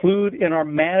include in our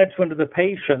management of the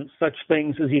patient such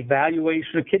things as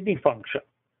evaluation of kidney function.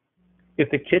 If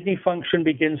the kidney function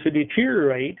begins to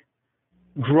deteriorate,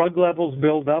 drug levels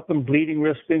build up and bleeding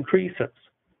risk increases.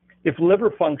 If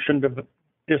liver function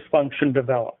dysfunction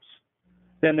develops,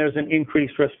 then there's an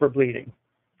increased risk for bleeding.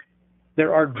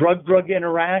 There are drug-drug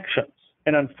interactions,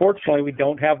 and unfortunately, we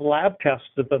don't have lab tests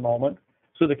at the moment,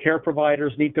 so the care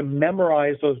providers need to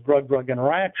memorize those drug-drug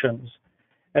interactions.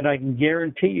 And I can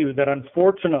guarantee you that,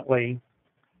 unfortunately,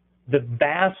 the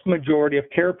vast majority of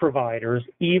care providers,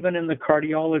 even in the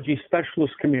cardiology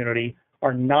specialist community,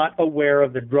 are not aware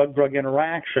of the drug-drug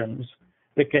interactions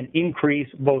that can increase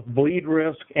both bleed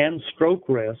risk and stroke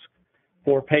risk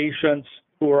for patients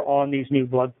who are on these new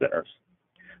blood thinners.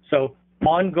 So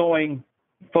ongoing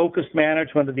focused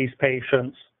management of these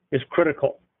patients is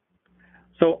critical.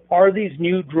 So are these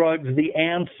new drugs the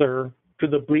answer to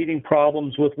the bleeding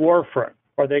problems with warfarin?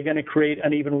 Are they going to create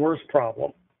an even worse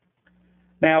problem?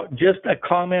 Now, just a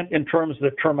comment in terms of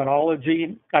the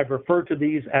terminology. I've referred to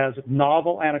these as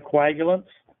novel anticoagulants.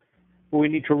 We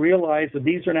need to realize that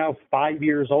these are now 5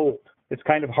 years old. It's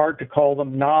kind of hard to call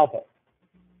them novel.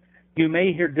 You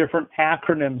may hear different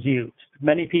acronyms used.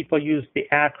 Many people use the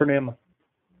acronym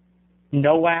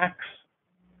NOACs,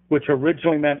 which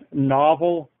originally meant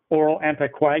novel oral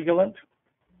anticoagulant.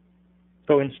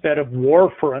 So instead of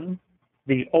warfarin,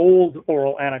 the old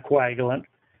oral anticoagulant,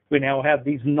 we now have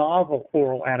these novel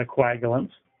oral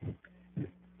anticoagulants.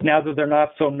 Now that they're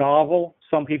not so novel,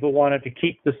 some people wanted to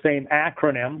keep the same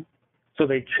acronym, so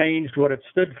they changed what it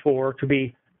stood for to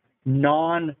be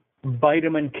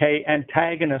non-vitamin K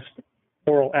antagonist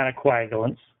oral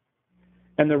anticoagulants.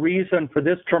 And the reason for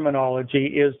this terminology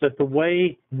is that the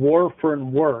way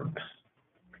warfarin works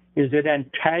is it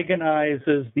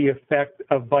antagonizes the effect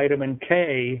of vitamin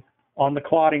K on the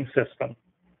clotting system.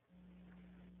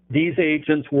 These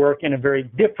agents work in a very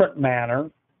different manner.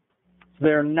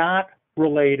 They're not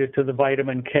related to the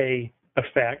vitamin K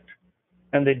effect,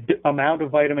 and the amount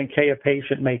of vitamin K a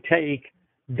patient may take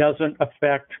doesn't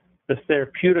affect the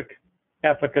therapeutic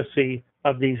efficacy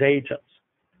of these agents.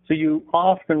 So you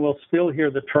often will still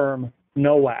hear the term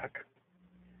NOAC.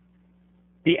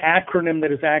 The acronym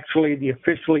that is actually the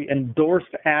officially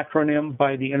endorsed acronym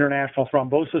by the international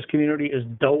thrombosis community is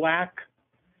DOAC,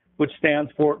 which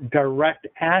stands for direct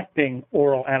acting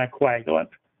oral anticoagulant,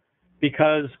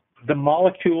 because the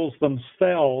molecules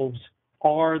themselves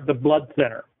are the blood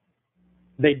thinner.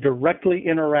 They directly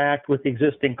interact with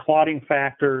existing clotting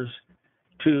factors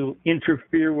to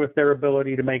interfere with their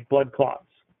ability to make blood clots.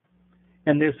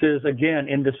 And this is, again,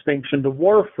 in distinction to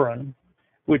warfarin,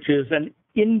 which is an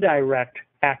indirect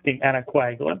acting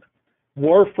anticoagulant.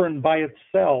 Warfarin by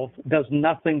itself does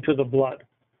nothing to the blood.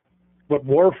 What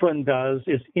warfarin does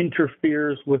is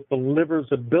interferes with the liver's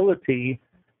ability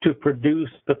to produce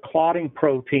the clotting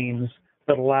proteins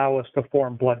that allow us to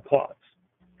form blood clots.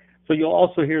 So you'll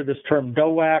also hear this term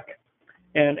DOAC,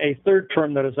 and a third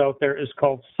term that is out there is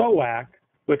called SOAC,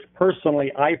 which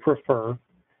personally I prefer,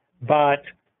 but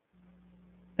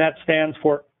that stands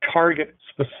for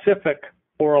target-specific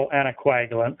oral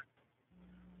anticoagulant.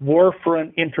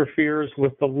 Warfarin interferes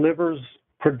with the liver's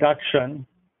production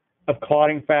of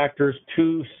clotting factors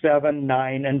 2, 7,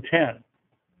 9, and 10.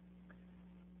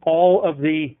 All of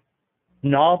the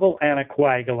novel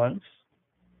anticoagulants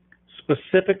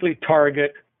specifically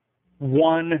target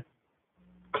one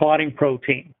clotting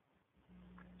protein.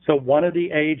 So one of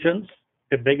the agents,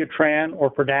 dabigatran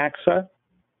or Pradaxa,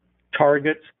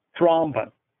 targets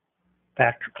thrombin,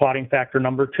 clotting factor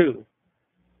number 2.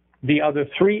 The other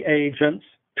 3 agents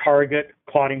target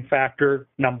clotting factor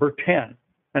number 10.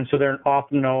 And so they're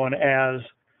often known as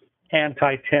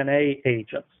anti-10A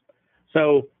agents.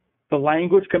 So the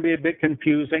language can be a bit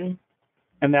confusing,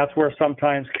 and that's where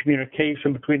sometimes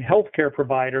communication between healthcare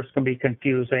providers can be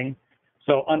confusing.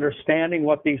 So understanding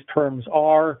what these terms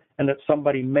are and that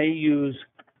somebody may use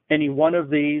any one of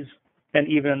these, and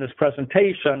even in this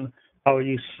presentation, I will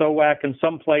use SOAC in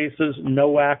some places,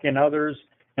 NOAC in others,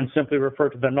 and simply refer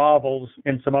to the novels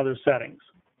in some other settings.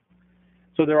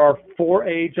 So there are 4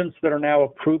 agents that are now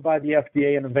approved by the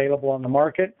FDA and available on the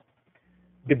market.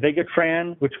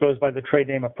 Dabigatran, which goes by the trade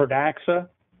name of Pradaxa,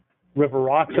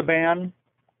 Rivaroxaban,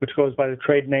 which goes by the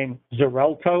trade name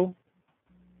Xarelto.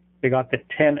 They got the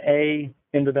 10A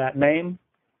into that name.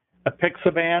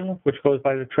 Apixaban, which goes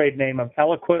by the trade name of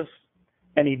Eliquis,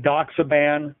 and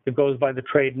Edoxaban, that goes by the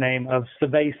trade name of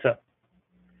Savaysa.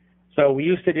 So we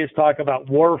used to just talk about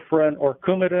warfarin or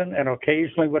Coumadin, and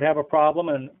occasionally would have a problem,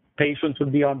 and patients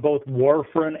would be on both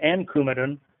warfarin and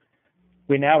Coumadin.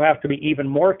 We now have to be even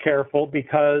more careful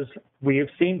because we have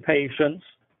seen patients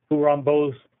who are on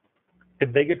both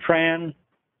Dabigatran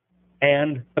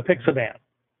and Apixaban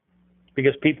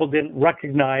because people didn't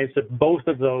recognize that both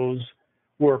of those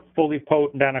were fully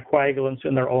potent anticoagulants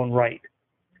in their own right.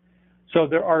 So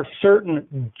there are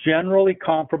certain generally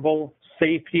comparable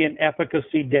safety and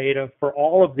efficacy data for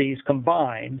all of these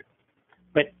combined,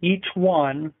 but each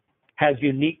one has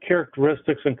unique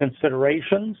characteristics and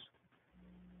considerations.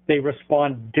 They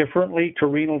respond differently to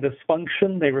renal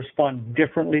dysfunction. They respond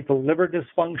differently to liver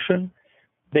dysfunction.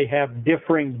 They have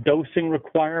differing dosing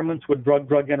requirements with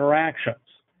drug-drug interactions.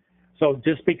 So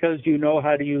just because you know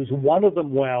how to use one of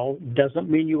them well doesn't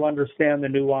mean you understand the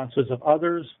nuances of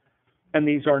others, and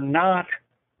these are not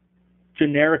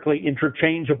generically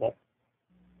interchangeable.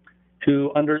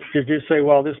 To just say,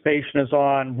 well, this patient is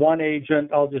on one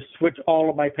agent, I'll just switch all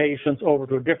of my patients over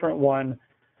to a different one.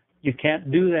 You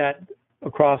can't do that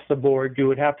across the board. You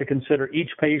would have to consider each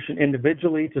patient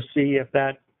individually to see if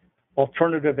that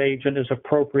alternative agent is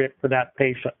appropriate for that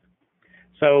patient.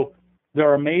 So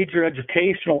there are major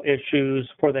educational issues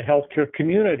for the healthcare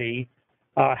community,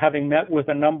 having met with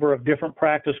a number of different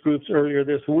practice groups earlier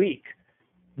this week.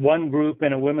 One group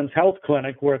in a women's health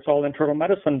clinic where it's all internal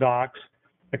medicine docs,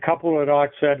 a couple of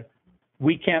docs said,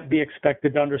 we can't be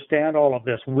expected to understand all of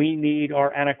this. We need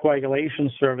our anticoagulation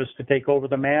service to take over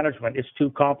the management. It's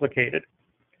too complicated.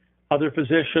 Other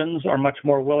physicians are much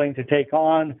more willing to take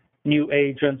on new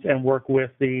agents and work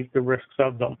with the risks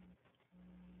of them.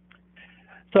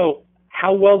 So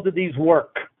how well do these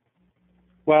work?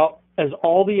 Well, as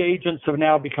all the agents have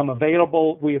now become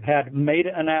available, we've had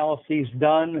meta-analyses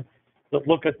done that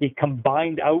look at the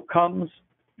combined outcomes.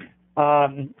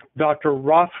 Dr.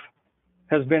 Ruff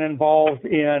has been involved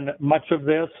in much of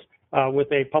this with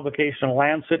a publication in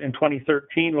Lancet in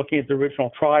 2013 looking at the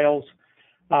original trials.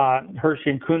 Hershey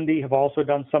and Kundi have also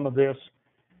done some of this.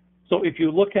 So if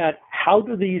you look at how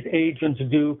do these agents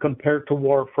do compared to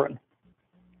warfarin,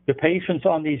 the patients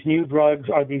on these new drugs,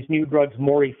 are these new drugs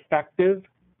more effective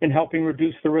in helping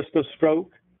reduce the risk of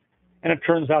stroke? And it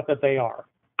turns out that they are.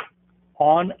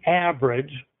 On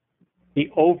average, the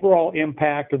overall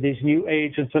impact of these new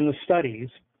agents in the studies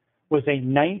was a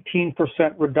 19%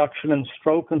 reduction in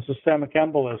stroke and systemic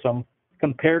embolism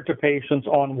compared to patients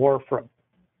on warfarin.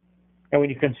 And when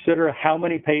you consider how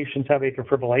many patients have atrial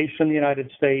fibrillation in the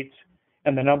United States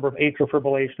and the number of atrial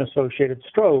fibrillation-associated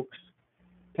strokes,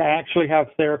 to actually have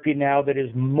therapy now that is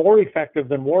more effective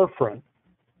than warfarin,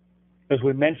 as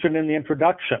we mentioned in the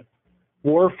introduction,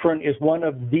 warfarin is one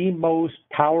of the most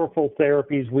powerful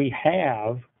therapies we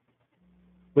have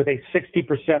with a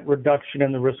 60% reduction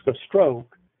in the risk of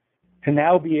stroke. To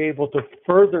now be able to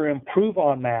further improve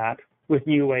on that with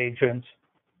new agents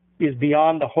is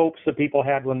beyond the hopes that people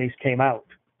had when these came out.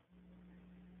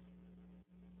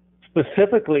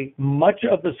 Specifically, much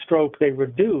of the stroke they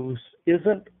reduce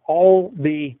isn't all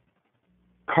the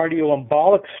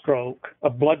cardioembolic stroke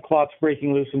of blood clots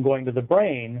breaking loose and going to the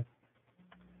brain,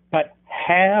 but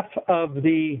half of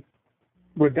the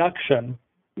reduction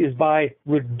is by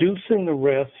reducing the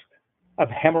risk of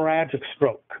hemorrhagic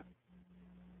stroke.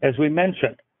 As we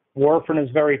mentioned, warfarin is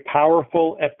very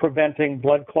powerful at preventing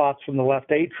blood clots from the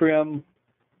left atrium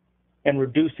and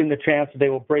reducing the chance that they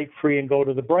will break free and go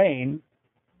to the brain.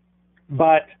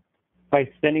 But by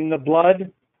thinning the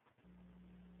blood,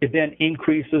 it then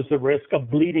increases the risk of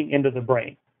bleeding into the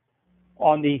brain.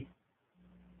 On the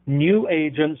new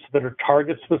agents that are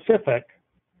target specific,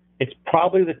 it's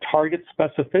probably the target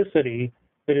specificity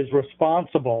that is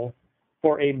responsible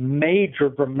for a major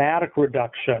dramatic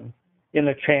reduction in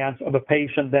the chance of a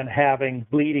patient then having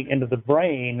bleeding into the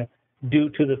brain due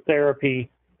to the therapy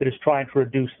that is trying to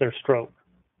reduce their stroke.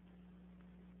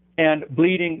 and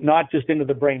bleeding not just into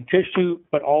the brain tissue,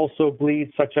 but also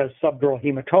bleeds such as subdural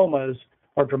hematomas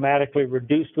are dramatically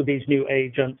reduced with these new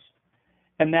agents,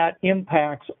 and that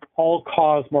impacts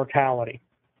all-cause mortality.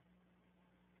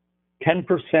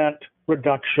 10%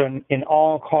 reduction in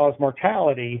all-cause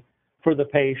mortality for the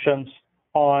patients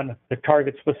on the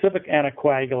target-specific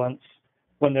anticoagulants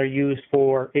when they're used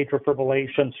for atrial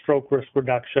fibrillation, stroke risk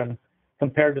reduction,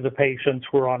 compared to the patients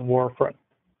who are on warfarin.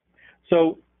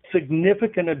 So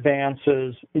significant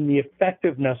advances in the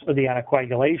effectiveness of the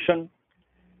anticoagulation.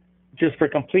 Just for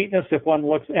completeness, if one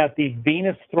looks at the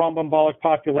venous thromboembolic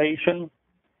population,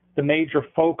 the major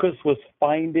focus was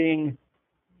finding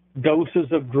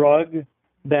doses of drug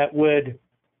that would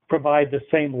provide the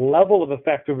same level of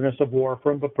effectiveness of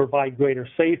warfarin but provide greater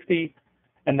safety,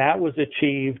 and that was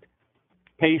achieved.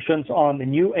 Patients on the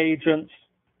new agents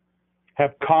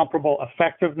have comparable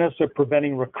effectiveness of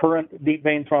preventing recurrent deep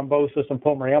vein thrombosis and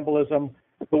pulmonary embolism,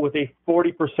 but with a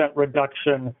 40%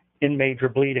 reduction in major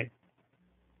bleeding.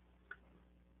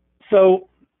 So,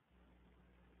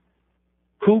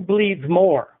 who bleeds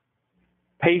more?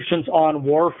 Patients on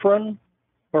warfarin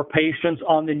or patients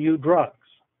on the new drugs?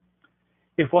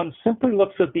 If one simply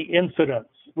looks at the incidence,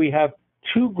 we have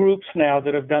two groups now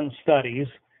that have done studies.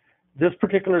 This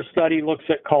particular study looks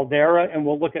at Caldera, and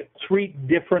we'll look at three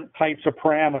different types of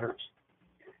parameters.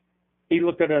 He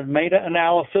looked at a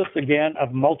meta-analysis, again,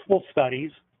 of multiple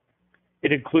studies.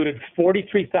 It included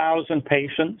 43,000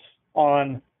 patients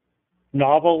on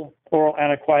novel oral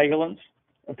anticoagulants,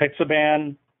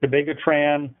 apixaban,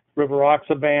 dabigatran,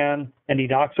 rivaroxaban, and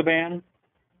edoxaban.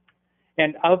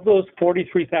 And of those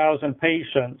 43,000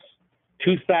 patients,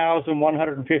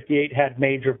 2,158 had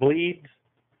major bleeds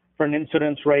for an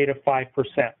incidence rate of 5%.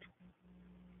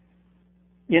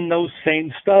 In those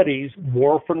same studies,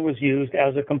 warfarin was used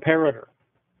as a comparator.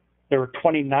 There were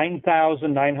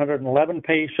 29,911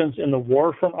 patients in the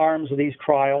warfarin arms of these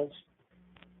trials,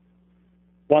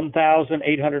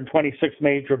 1,826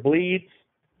 major bleeds,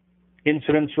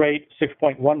 incidence rate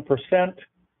 6.1%,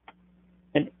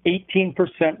 an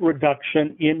 18%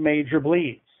 reduction in major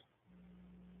bleeds.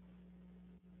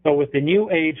 So with the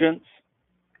new agents,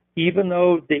 even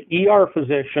though the ER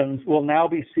physicians will now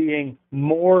be seeing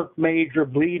more major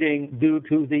bleeding due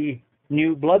to the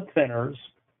new blood thinners,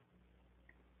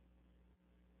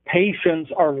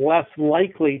 patients are less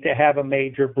likely to have a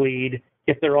major bleed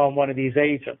if they're on one of these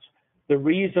agents. The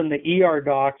reason the ER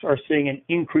docs are seeing an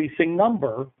increasing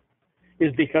number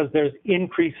is because there's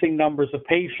increasing numbers of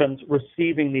patients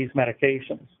receiving these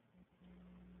medications.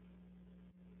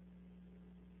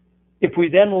 If we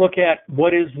then look at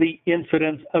what is the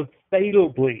incidence of fatal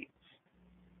bleeds.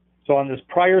 So on this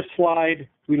prior slide,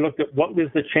 we looked at what was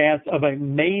the chance of a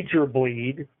major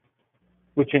bleed,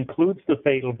 which includes the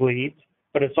fatal bleeds,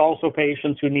 but it's also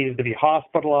patients who needed to be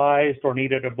hospitalized or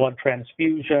needed a blood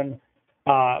transfusion.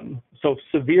 So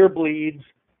severe bleeds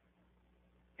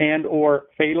and or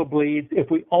fatal bleeds.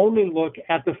 If we only look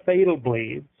at the fatal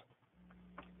bleeds,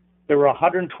 there were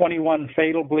 121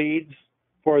 fatal bleeds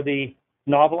for the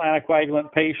novel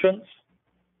anticoagulant patients,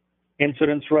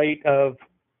 incidence rate of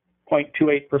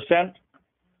 0.28%.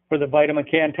 For the vitamin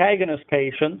K antagonist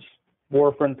patients,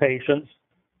 warfarin patients,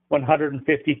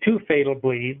 152 fatal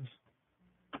bleeds,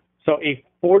 so a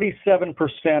 47%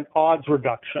 odds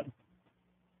reduction.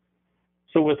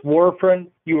 So with warfarin,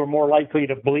 you are more likely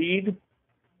to bleed,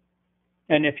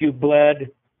 and if you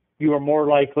bled, you are more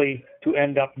likely to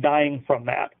end up dying from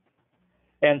that.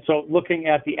 And so looking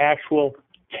at the actual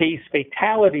case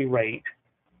fatality rate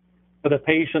for the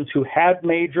patients who had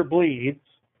major bleeds,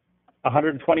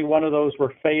 121 of those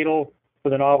were fatal for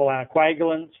the novel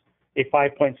anticoagulants, a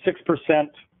 5.6%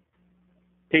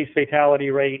 case fatality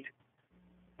rate.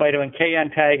 Vitamin K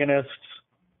antagonists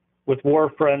with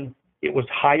warfarin, it was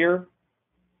higher,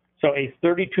 so a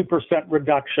 32%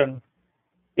 reduction.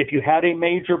 If you had a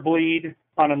major bleed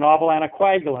on a novel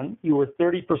anticoagulant, you were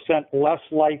 30% less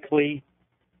likely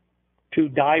to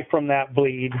die from that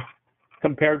bleed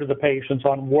compared to the patients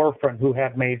on warfarin who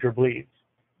had major bleeds.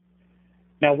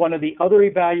 Now, one of the other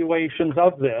evaluations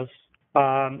of this,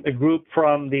 a group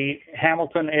from the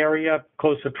Hamilton area,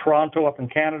 close to Toronto up in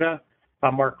Canada,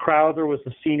 Mark Crowther was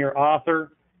the senior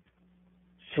author.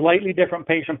 Slightly different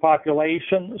patient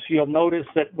populations. You'll notice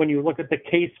that when you look at the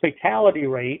case fatality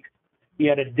rate, he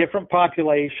had a different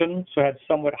population, so had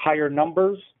somewhat higher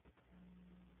numbers,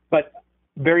 but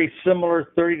very similar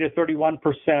 30 to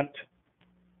 31%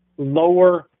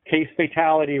 lower case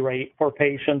fatality rate for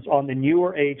patients on the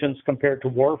newer agents compared to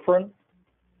warfarin.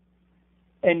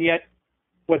 And yet,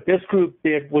 what this group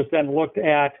did was then looked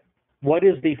at what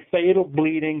is the fatal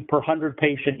bleeding per 100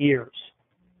 patient years.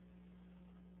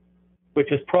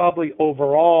 which is probably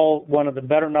overall one of the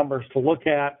better numbers to look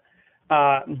at.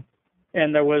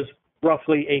 And there was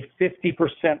roughly a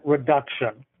 50%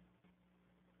 reduction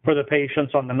for the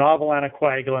patients on the novel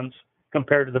anticoagulants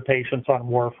compared to the patients on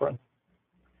warfarin.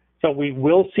 So we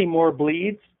will see more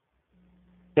bleeds.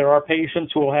 There are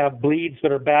patients who will have bleeds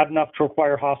that are bad enough to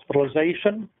require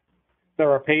hospitalization.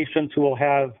 There are patients who will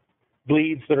have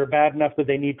bleeds that are bad enough that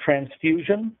they need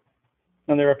transfusion.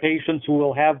 And there are patients who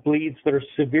will have bleeds that are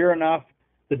severe enough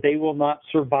that they will not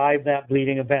survive that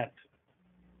bleeding event.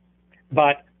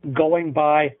 But going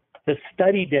by the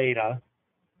study data,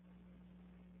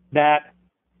 that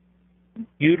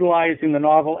utilizing the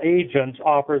novel agents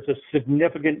offers a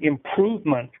significant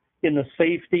improvement in the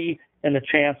safety and the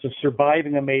chance of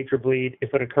surviving a major bleed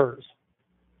if it occurs.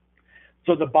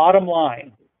 So the bottom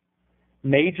line,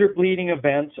 major bleeding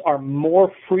events are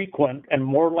more frequent and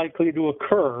more likely to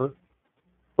occur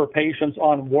for patients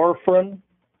on warfarin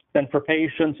than for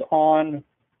patients on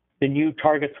the new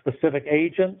target-specific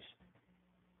agents,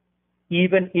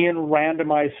 even in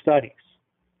randomized studies.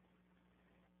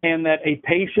 And that a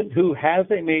patient who has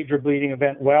a major bleeding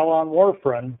event while on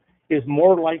warfarin is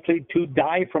more likely to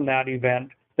die from that event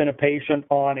than a patient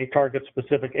on a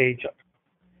target-specific agent.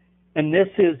 And this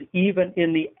is even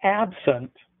in the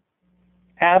absence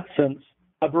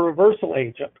of a reversal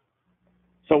agent.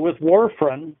 So with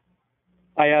warfarin,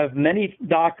 I have many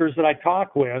doctors that I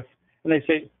talk with, and they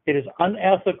say it is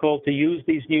unethical to use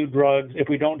these new drugs if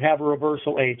we don't have a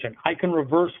reversal agent. I can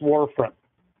reverse warfarin.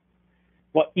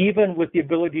 Well, even with the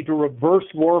ability to reverse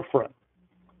warfarin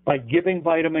by giving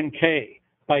vitamin K,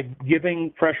 by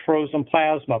giving fresh frozen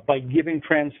plasma, by giving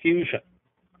transfusion,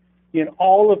 in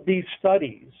all of these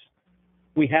studies,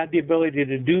 we had the ability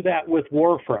to do that with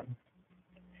warfarin,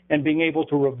 and being able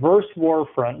to reverse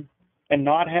warfarin and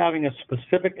not having a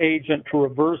specific agent to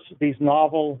reverse these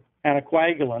novel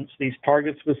anticoagulants, these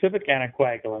target-specific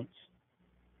anticoagulants,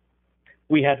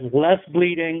 we had less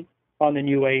bleeding on the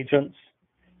new agents,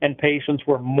 and patients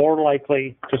were more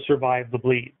likely to survive the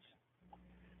bleeds.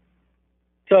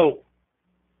 So,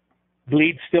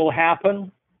 bleeds still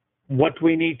happen. What do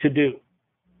we need to do?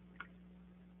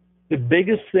 The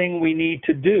biggest thing we need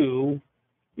to do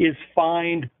is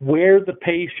find where the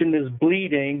patient is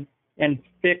bleeding and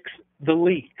fix the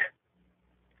leak.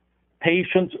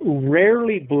 Patients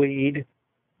rarely bleed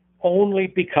only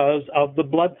because of the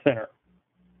blood thinner.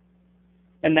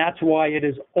 And that's why it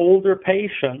is older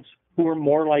patients who are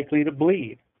more likely to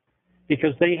bleed,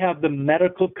 because they have the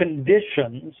medical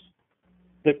conditions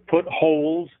that put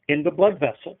holes into blood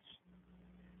vessels.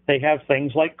 They have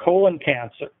things like colon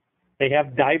cancer. They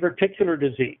have diverticular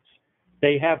disease.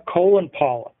 They have colon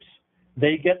polyps.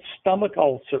 They get stomach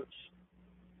ulcers.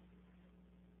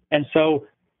 And so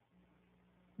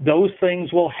those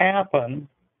things will happen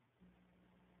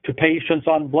to patients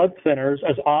on blood thinners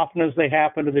as often as they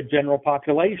happen to the general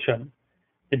population.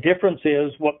 The difference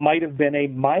is what might have been a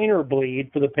minor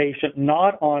bleed for the patient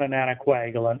not on an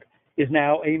anticoagulant is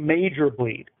now a major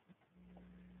bleed.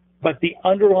 But the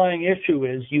underlying issue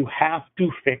is you have to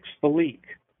fix the leak.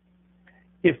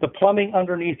 If the plumbing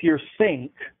underneath your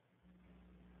sink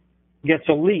gets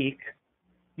a leak,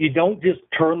 you don't just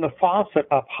turn the faucet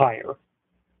up higher.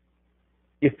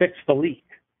 You fix the leak.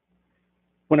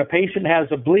 When a patient has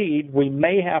a bleed, we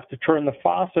may have to turn the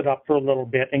faucet up for a little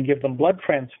bit and give them blood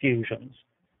transfusions,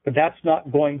 but that's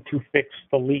not going to fix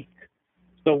the leak.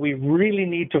 So we really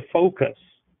need to focus.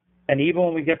 And even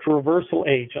when we get to reversal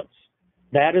agents,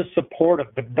 that is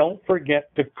supportive, but don't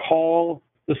forget to call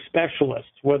the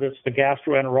specialists, whether it's the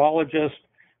gastroenterologist,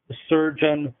 the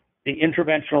surgeon, the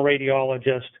interventional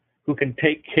radiologist, who can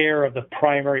take care of the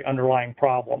primary underlying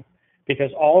problem.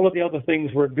 Because all of the other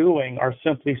things we're doing are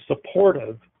simply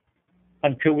supportive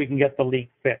until we can get the leak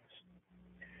fixed.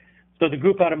 So the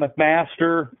group out of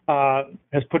McMaster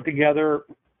has put together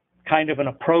kind of an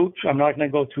approach. I'm not going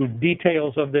to go through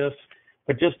details of this,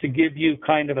 but just to give you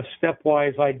kind of a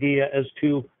stepwise idea as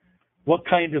to what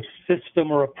kind of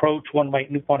system or approach one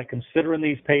might want to consider in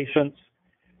these patients.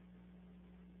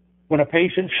 When a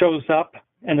patient shows up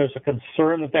and there's a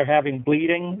concern that they're having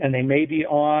bleeding and they may be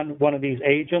on one of these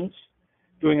agents,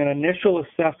 doing an initial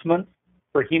assessment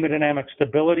for hemodynamic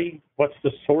stability. What's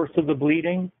the source of the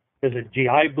bleeding? Is it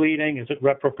GI bleeding? Is it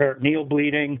retroperitoneal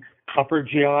bleeding? Upper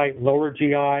GI, lower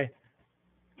GI?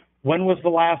 When was the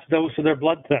last dose of their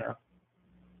blood thinner?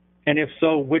 And if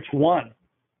so, which one?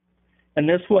 And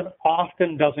this one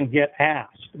often doesn't get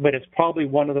asked, but it's probably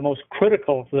one of the most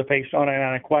critical for the patient on an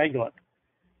anticoagulant.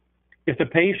 If the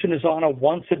patient is on a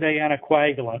once-a-day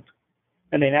anticoagulant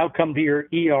and they now come to your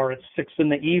ER at 6 in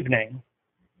the evening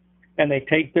and they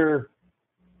take their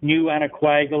new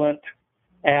anticoagulant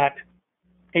at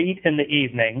 8 in the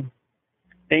evening,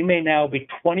 they may now be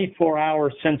 24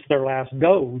 hours since their last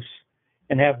dose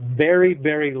and have very,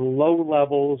 very low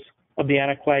levels of the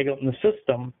anticoagulant in the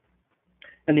system,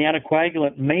 and the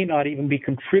anticoagulant may not even be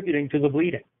contributing to the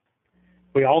bleeding.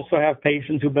 We also have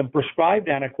patients who've been prescribed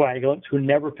anticoagulants who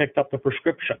never picked up the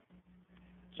prescription.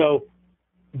 So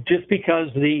just because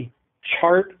the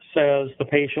chart says the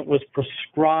patient was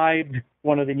prescribed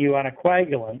one of the new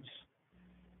anticoagulants,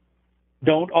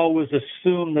 don't always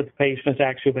assume that the patient has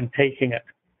actually been taking it.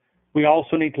 We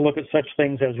also need to look at such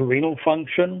things as renal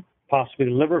function, possibly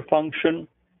liver function.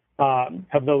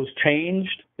 Have those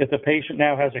changed? If the patient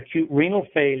now has acute renal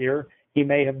failure, he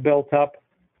may have built up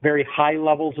very high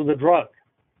levels of the drug.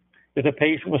 If the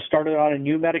patient was started on a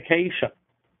new medication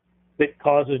that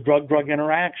causes drug-drug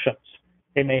interactions,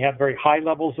 they may have very high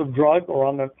levels of drug, or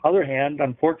on the other hand,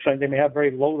 unfortunately, they may have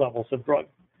very low levels of drug.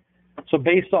 So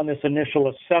based on this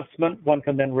initial assessment, one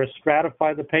can then risk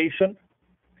stratify the patient.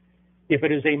 If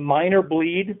it is a minor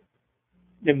bleed,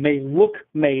 it may look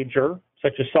major,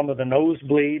 such as some of the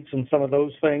nosebleeds and some of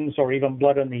those things, or even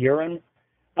blood in the urine.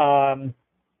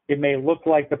 It may look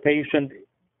like the patient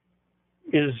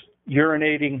is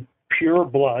urinating pure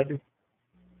blood,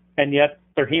 and yet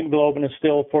their hemoglobin is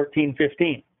still 14,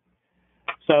 15.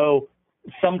 So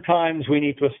sometimes we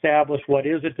need to establish what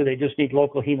is it. Do they just need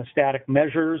local hemostatic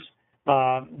measures?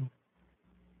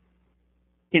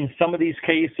 In some of these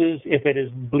cases, if it is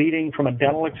bleeding from a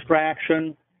dental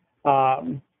extraction,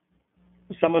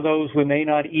 some of those we may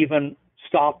not even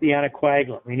stop the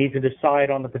anticoagulant. We need to decide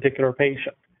on the particular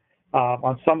patient.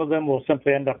 On some of them, we'll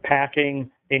simply end up packing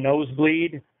a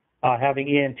nosebleed, having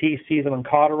ENT see them and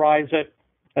cauterize it,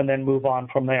 and then move on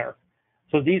from there.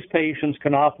 So these patients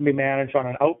can often be managed on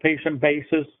an outpatient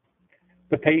basis.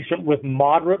 The patient with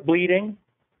moderate bleeding,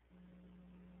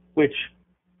 which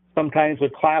sometimes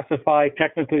would classify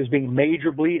technically as being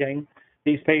major bleeding,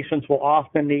 these patients will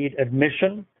often need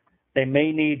admission. They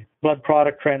may need blood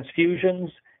product transfusions.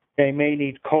 They may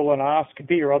need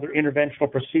colonoscopy or other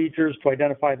interventional procedures to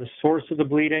identify the source of the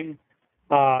bleeding.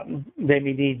 They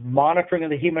may need monitoring of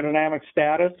the hemodynamic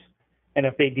status. And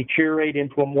if they deteriorate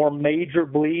into a more major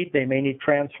bleed, they may need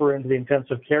transfer into the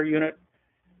intensive care unit.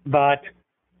 But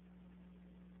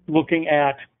looking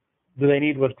at, do they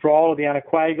need withdrawal of the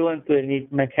anticoagulant? Do they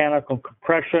need mechanical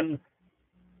compression?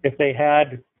 If they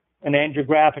had an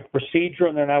angiographic procedure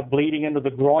and they're now bleeding into the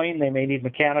groin, they may need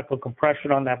mechanical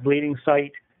compression on that bleeding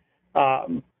site.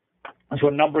 So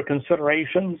a number of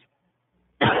considerations.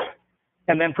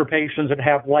 And then for patients that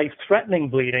have life-threatening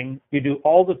bleeding, you do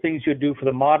all the things you do for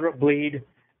the moderate bleed,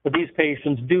 but these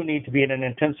patients do need to be in an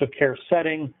intensive care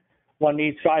setting. One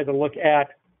needs to either look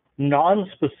at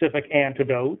non-specific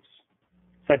antidotes,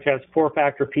 such as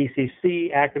 4-factor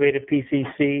PCC, activated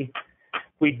PCC.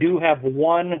 We do have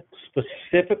one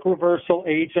specific reversal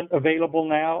agent available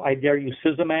now,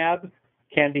 idarucizumab,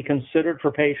 can be considered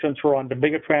for patients who are on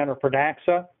dabigatran or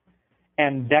Pradaxa,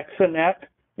 and Dexanet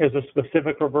is a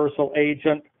specific reversal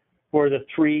agent for the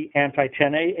 3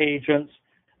 anti-10A agents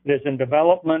that is in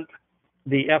development.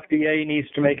 The FDA needs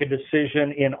to make a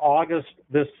decision in August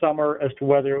this summer as to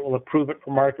whether it will approve it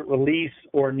for market release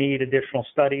or need additional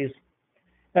studies.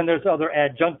 And there's other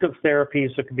adjunctive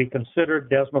therapies that can be considered,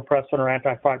 desmopressin or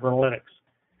antifibrinolytics.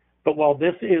 But while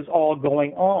this is all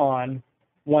going on,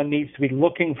 one needs to be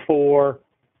looking for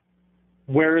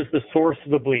where is the source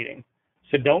of the bleeding.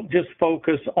 So don't just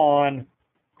focus on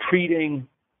treating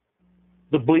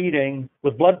the bleeding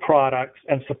with blood products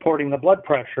and supporting the blood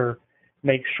pressure.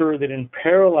 Make sure that in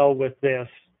parallel with this,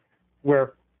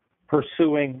 we're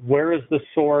pursuing where is the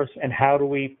source and how do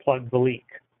we plug the leak.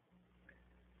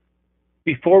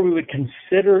 Before we would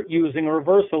consider using a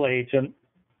reversal agent,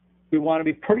 we want to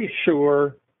be pretty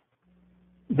sure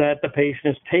that the patient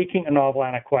is taking a novel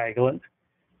anticoagulant.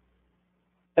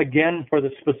 Again, for the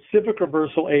specific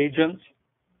reversal agents,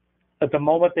 at the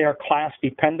moment they are class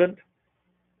dependent.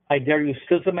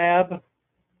 Idarucizumab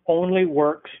only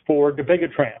works for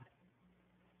dabigatran.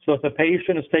 So if the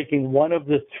patient is taking one of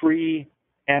the 3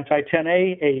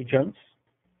 anti-10A agents,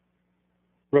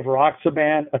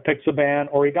 rivaroxaban, apixaban,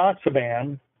 or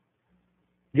edoxaban,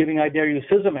 giving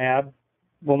idarucizumab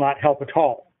will not help at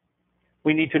all.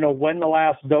 We need to know when the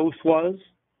last dose was,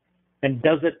 and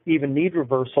does it even need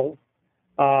reversal?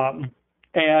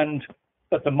 And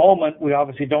at the moment, we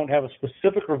obviously don't have a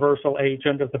specific reversal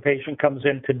agent if the patient comes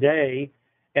in today,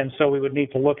 and so we would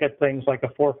need to look at things like a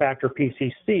 4-factor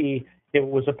PCC if it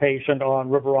was a patient on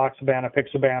rivaroxaban,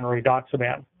 apixaban, or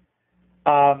edoxaban.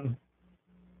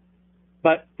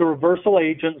 But the reversal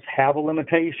agents have a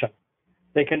limitation.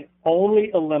 They can only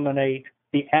eliminate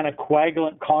the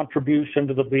anticoagulant contribution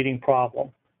to the bleeding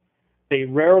problem. They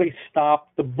rarely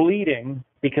stop the bleeding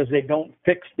because they don't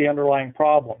fix the underlying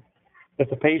problem. If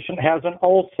the patient has an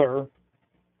ulcer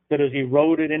that is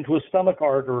eroded into a stomach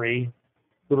artery,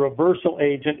 the reversal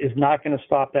agent is not going to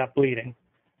stop that bleeding.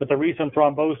 At the recent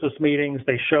thrombosis meetings,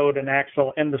 they showed an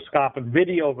actual endoscopic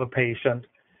video of a patient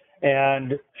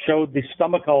and showed the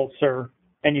stomach ulcer,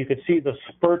 and you could see the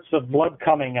spurts of blood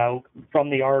coming out from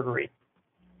the artery.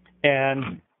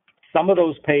 And some of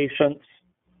those patients,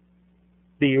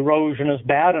 the erosion is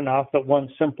bad enough that one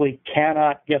simply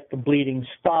cannot get the bleeding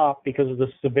stopped because of the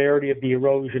severity of the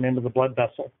erosion into the blood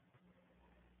vessel.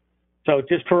 So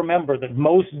just to remember that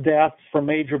most deaths from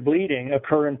major bleeding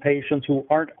occur in patients who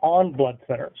aren't on blood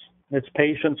thinners. It's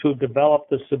patients who've developed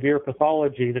the severe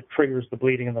pathology that triggers the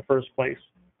bleeding in the first place.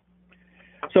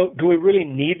 So do we really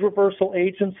need reversal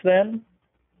agents then?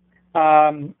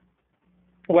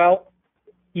 Well,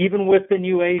 even with the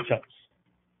new agents,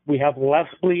 we have less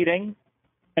bleeding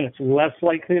and it's less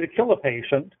likely to kill a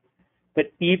patient.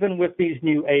 But even with these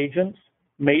new agents,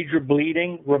 major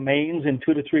bleeding remains in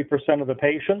 2 to 3% of the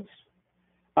patients,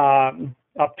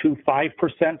 up to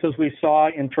 5% as we saw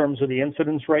in terms of the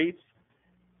incidence rates.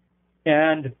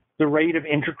 And the rate of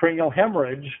intracranial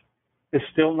hemorrhage is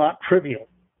still not trivial.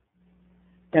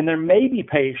 And there may be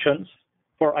patients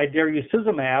for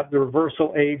idarucizumab, the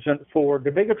reversal agent for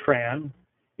dabigatran.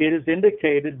 It is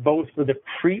indicated both for the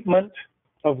treatment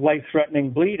of life-threatening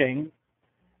bleeding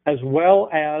as well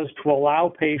as to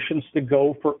allow patients to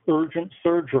go for urgent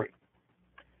surgery.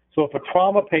 So if a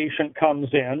trauma patient comes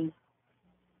in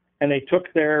and they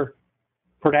took their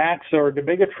Pradaxa or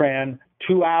dabigatran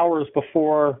 2 hours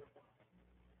before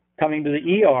coming to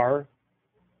the ER,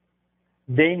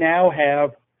 they now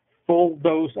have full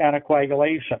dose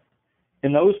anticoagulation.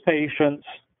 In those patients,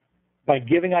 by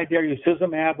giving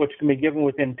idarucizumab, which can be given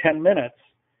within 10 minutes,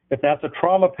 if that's a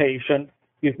trauma patient,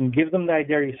 you can give them the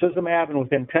idarucizumab, and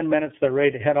within 10 minutes, they're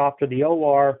ready to head off to the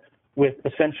OR with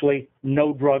essentially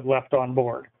no drug left on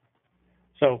board.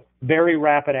 So very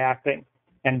rapid acting.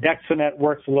 And Dexinet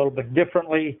works a little bit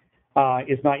differently,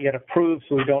 is not yet approved,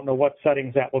 so we don't know what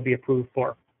settings that will be approved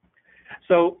for.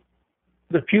 So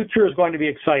the future is going to be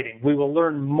exciting. We will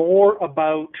learn more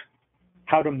about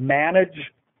how to manage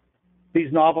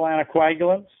these novel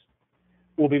anticoagulants.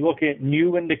 We'll be looking at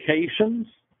new indications.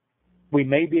 We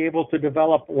may be able to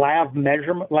develop lab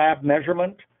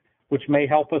measurement, which may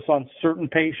help us on certain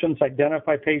patients,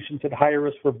 identify patients at higher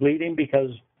risk for bleeding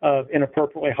because of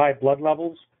inappropriately high blood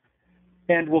levels.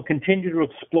 And we'll continue to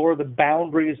explore the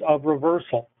boundaries of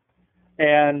reversal.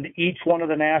 And each one of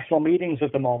the national meetings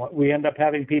at the moment, we end up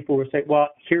having people who say, well,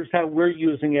 here's how we're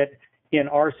using it in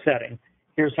our setting.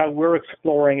 Here's how we're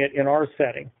exploring it in our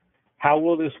setting. How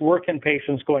will this work in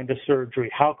patients going to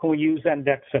surgery? How can we use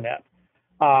Andixinet?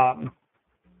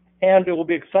 And it will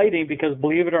be exciting because,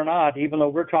 believe it or not, even though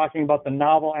we're talking about the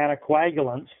novel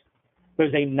anticoagulants,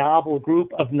 there's a novel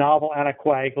group of novel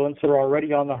anticoagulants that are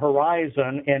already on the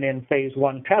horizon and in phase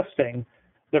 1 testing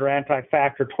that are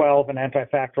anti-factor 12 and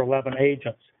anti-factor 11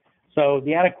 agents. So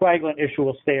the anticoagulant issue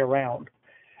will stay around.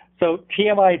 So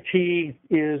TMIT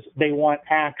is they want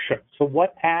action. So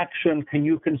what action can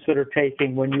you consider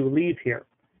taking when you leave here?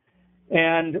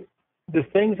 And the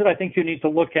things that I think you need to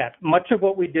look at, much of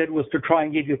what we did was to try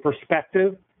and give you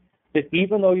perspective that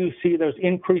even though you see there's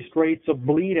increased rates of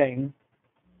bleeding,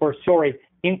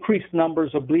 increased numbers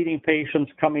of bleeding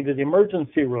patients coming to the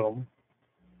emergency room,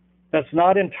 that's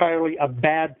not entirely a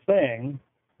bad thing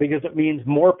because it means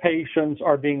more patients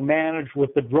are being managed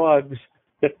with the drugs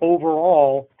that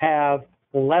overall have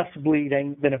less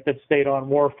bleeding than if it stayed on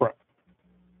warfarin.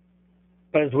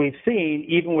 But as we've seen,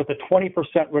 even with a 20%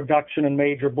 reduction in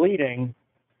major bleeding,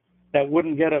 that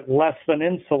wouldn't get it less than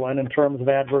insulin in terms of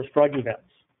adverse drug events.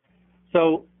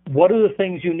 So what are the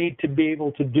things you need to be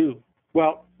able to do?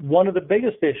 Well, one of the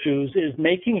biggest issues is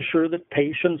making sure that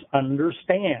patients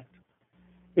understand.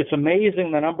 It's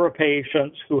amazing the number of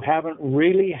patients who haven't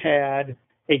really had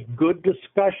a good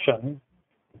discussion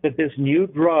that this new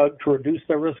drug to reduce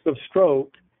their risk of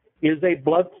stroke is a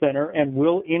blood thinner and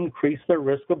will increase their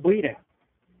risk of bleeding.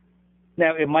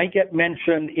 Now, it might get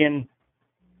mentioned in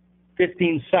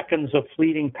 15 seconds of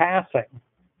fleeting passing,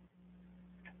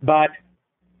 but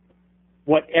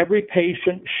what every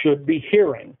patient should be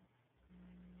hearing,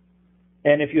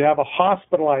 and if you have a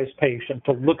hospitalized patient,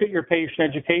 to look at your patient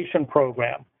education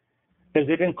program. Does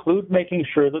it include making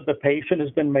sure that the patient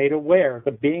has been made aware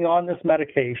that being on this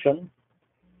medication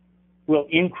will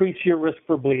increase your risk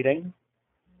for bleeding?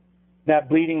 That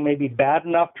bleeding may be bad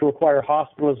enough to require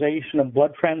hospitalization and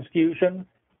blood transfusion,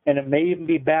 and it may even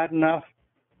be bad enough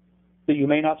that you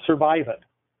may not survive it.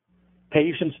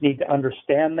 Patients need to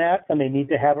understand that, and they need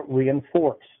to have it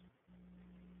reinforced.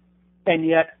 And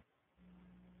yet,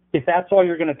 if that's all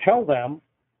you're going to tell them,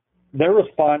 their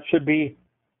response should be,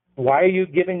 why are you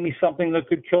giving me something that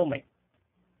could kill me?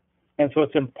 And so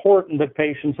it's important that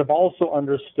patients have also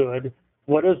understood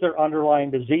what is their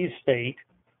underlying disease state,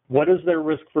 what is their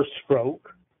risk for stroke,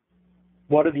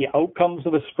 what are the outcomes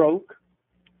of a stroke,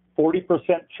 40%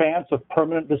 chance of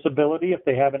permanent disability if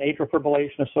they have an atrial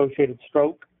fibrillation-associated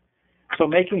stroke. So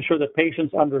making sure that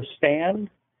patients understand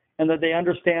and that they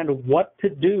understand what to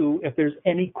do if there's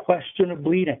any question of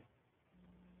bleeding.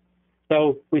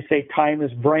 So we say time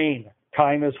is brain,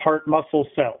 time is heart muscle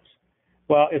cells.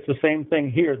 Well, it's the same thing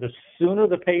here. The sooner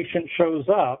the patient shows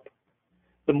up,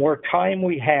 the more time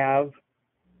we have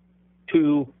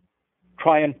to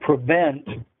try and prevent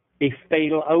a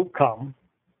fatal outcome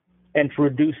and to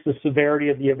reduce the severity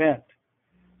of the event.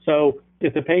 So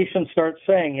if the patient starts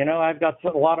saying, you know, I've got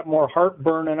a lot more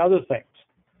heartburn and other things,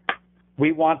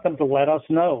 we want them to let us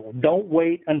know. Don't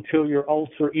wait until your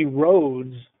ulcer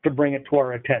erodes to bring it to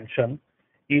our attention.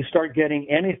 You start getting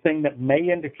anything that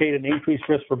may indicate an increased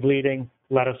risk for bleeding,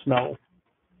 let us know.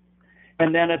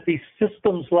 And then at the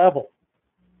systems level,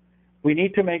 we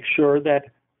need to make sure that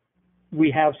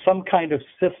we have some kind of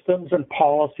systems and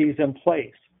policies in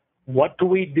place. What do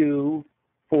we do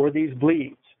for these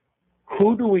bleeds?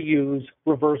 Who do we use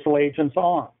reversal agents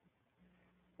on?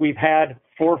 We've had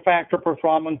 4-factor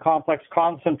prothrombin complex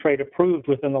concentrate approved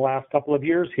within the last couple of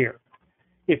years here.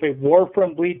 If a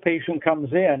warfarin bleed patient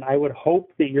comes in, I would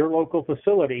hope that your local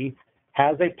facility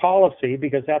has a policy,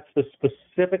 because that's the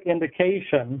specific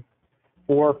indication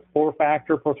for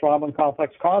 4-factor prothrombin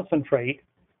complex concentrate,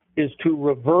 is to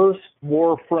reverse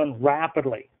warfarin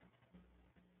rapidly.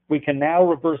 We can now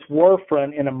reverse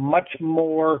warfarin in a much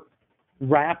more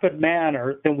rapid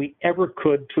manner than we ever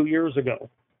could 2 years ago.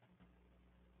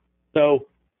 So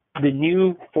the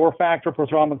new 4-factor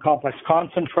prothrombin complex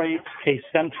concentrates,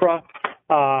 Kcentra,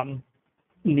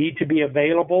 need to be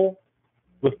available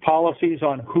with policies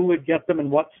on who would get them in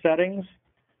what settings.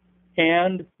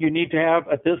 And you need to have,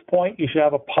 at this point, you should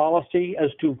have a policy as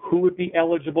to who would be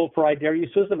eligible for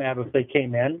idarucizumab if they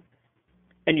came in.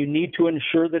 And you need to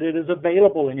ensure that it is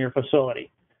available in your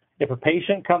facility. If a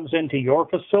patient comes into your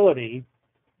facility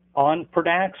on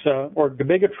Pradaxa or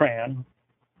dabigatran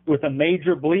with a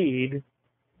major bleed,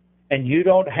 and you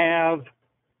don't have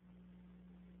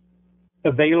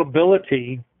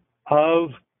availability of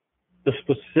the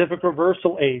specific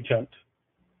reversal agent,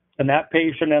 and that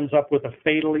patient ends up with a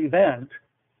fatal event,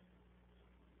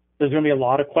 there's going to be a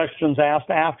lot of questions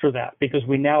asked after that, because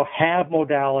we now have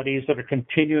modalities that are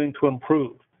continuing to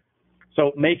improve.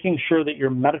 So making sure that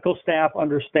your medical staff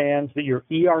understands, that your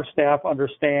ER staff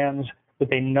understands,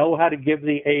 that they know how to give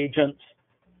the agents.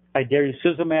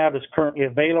 Idarucizumab is currently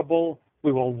available.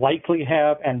 We will likely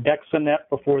have Andexanet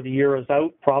before the year is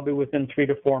out, probably within 3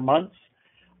 to 4 months.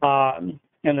 And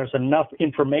there's enough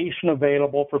information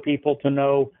available for people to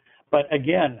know. But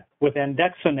again, with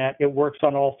Andexanet, it works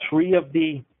on all 3 of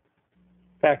the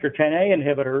factor 10A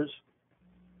inhibitors,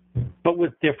 but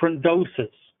with different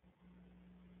doses.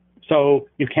 So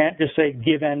you can't just say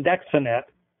give Andexanet.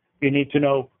 You need to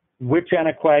know which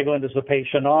anticoagulant is the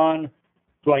patient on.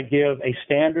 Do I give a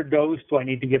standard dose? Do I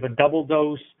need to give a double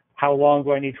dose? How long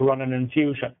do I need to run an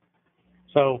infusion?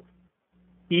 So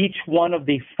each one of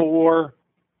the 4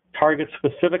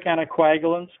 target-specific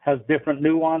anticoagulants has different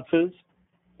nuances,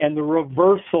 and the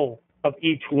reversal of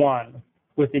each one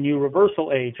with the new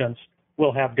reversal agents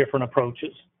will have different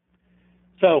approaches.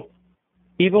 So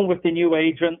even with the new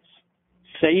agents,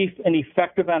 safe and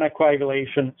effective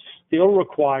anticoagulation still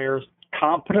requires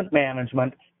competent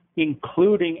management,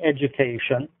 including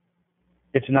education.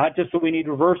 It's not just that we need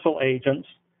reversal agents.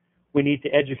 We need to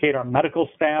educate our medical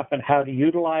staff on how to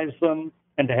utilize them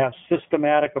and to have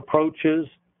systematic approaches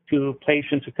to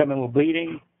patients who come in with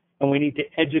bleeding, and we need to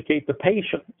educate the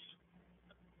patients.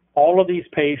 All of these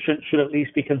patients should at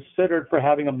least be considered for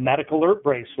having a medical alert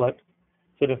bracelet,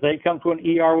 so that if they come to an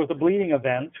ER with a bleeding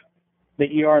event,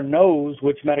 the ER knows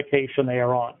which medication they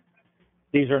are on.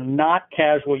 These are not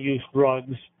casual use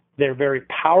drugs. They're very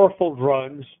powerful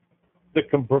drugs that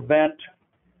can prevent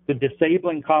the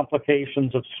disabling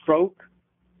complications of stroke,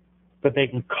 but they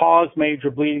can cause major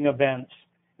bleeding events,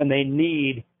 and they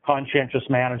need conscientious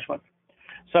management.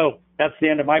 So that's the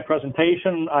end of my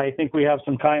presentation. I think we have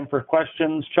some time for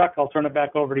questions. Chuck, I'll turn it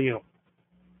back over to you.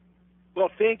 Well,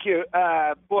 thank you.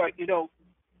 Boy, you know,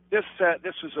 this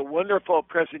was a wonderful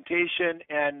presentation,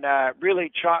 and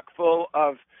really chock full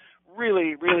of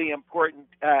really, really important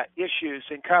issues.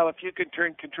 And Kyle, if you can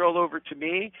turn control over to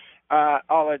me,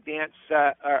 I'll advance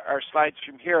our slides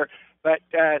from here. But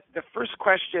the first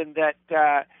question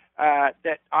that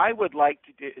that I would like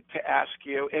to ask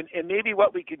you, and maybe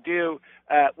what we could do,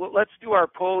 let's do our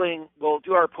polling. We'll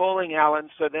do our polling, Alan,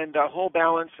 so then the whole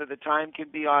balance of the time can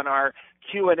be on our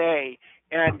Q&A.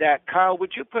 And Kyle,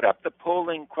 would you put up the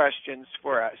polling questions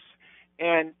for us?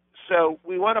 And so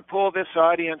we want to poll this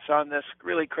audience on this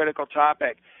really critical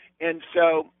topic. And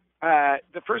so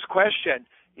the first question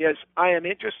is, I am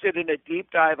interested in a deep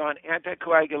dive on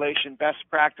anticoagulation best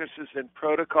practices and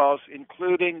protocols,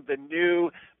 including the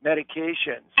new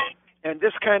medications. And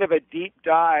this kind of a deep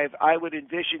dive, I would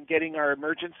envision getting our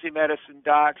emergency medicine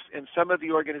docs and some of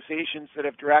the organizations that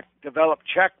have developed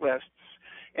checklists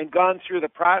and gone through the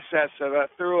process of a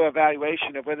thorough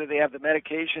evaluation of whether they have the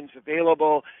medications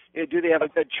available, do they have a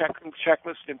good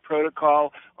checklist and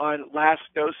protocol on last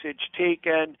dosage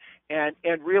taken, and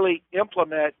really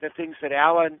implement the things that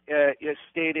Alan is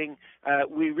stating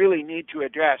we really need to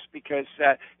address, because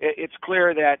it's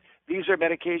clear that these are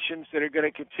medications that are going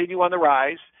to continue on the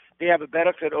rise. They have a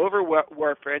benefit over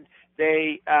warfarin.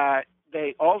 They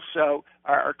also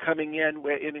are coming in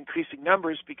increasing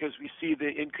numbers because we see the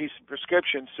increase in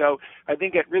prescriptions. So I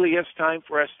think it really is time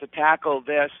for us to tackle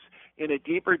this in a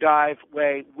deeper dive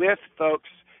way with folks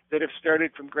that have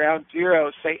started from ground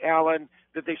zero. Say, Alan,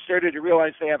 that they started to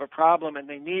realize they have a problem and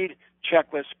they need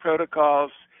checklists,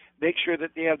 protocols, make sure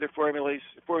that they have their formularies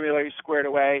squared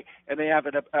away, and they have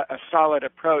a solid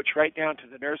approach right down to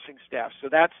the nursing staff. So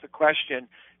that's the question.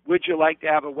 Would you like to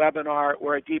have a webinar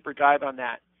or a deeper dive on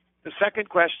that? The second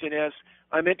question is,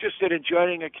 I'm interested in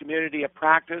joining a community of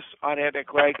practice on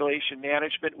anticoagulation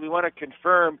management. We want to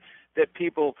confirm that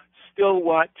people still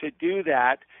want to do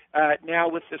that now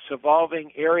with this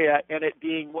evolving area, and it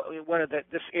being one of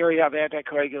this area of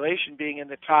anticoagulation being in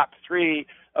the top 3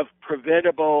 of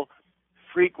preventable,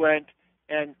 frequent,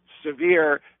 and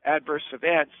severe adverse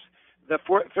events. The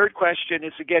third question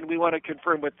is, again, we want to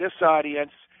confirm with this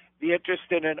audience the interest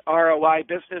in an ROI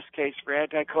business case for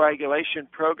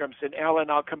anticoagulation programs. And Alan,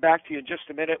 I'll come back to you in just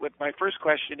a minute with my first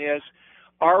question is,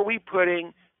 are we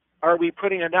putting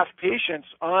enough patients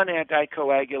on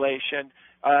anticoagulation?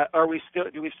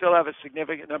 Do we still have a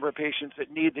significant number of patients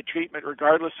that need the treatment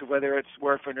regardless of whether it's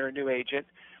warfarin or a new agent?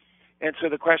 And so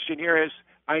the question here is,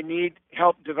 I need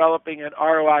help developing an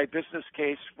ROI business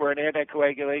case for an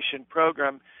anticoagulation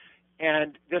program.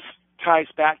 And this ties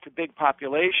back to big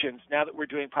populations. Now that we're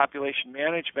doing population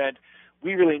management,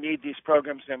 we really need these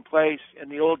programs in place. In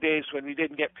the old days when we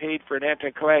didn't get paid for an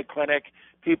anticoag clinic,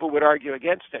 people would argue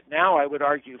against it. Now I would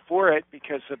argue for it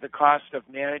because of the cost of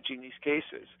managing these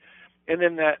cases. And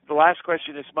then the last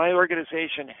question is, my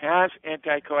organization has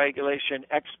anticoagulation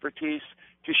expertise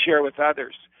to share with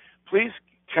others. Please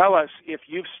tell us if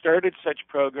you've started such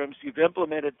programs, you've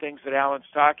implemented things that Alan's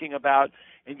talking about,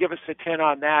 and give us a 10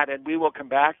 on that, and we will come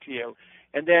back to you.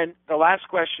 And then the last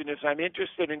question is, I'm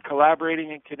interested in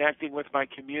collaborating and connecting with my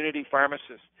community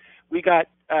pharmacists. We got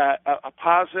a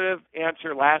positive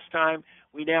answer last time.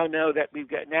 We now know that we've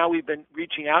been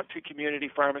reaching out to community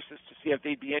pharmacists to see if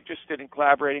they'd be interested in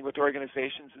collaborating with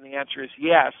organizations, and the answer is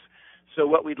yes. So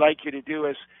what we'd like you to do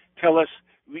is tell us,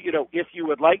 if you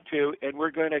would like to, and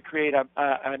we're going to create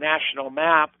a national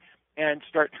map and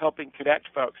start helping connect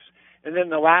folks. And then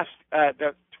the last,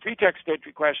 the free text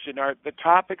entry question are, the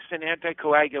topics in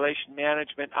anticoagulation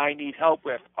management I need help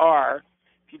with are,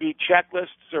 if you need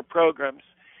checklists or programs.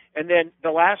 And then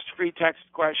the last free text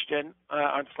question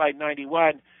on slide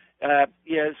 91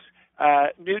 is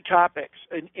new topics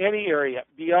in any area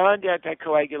beyond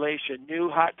anticoagulation, new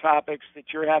hot topics that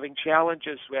you're having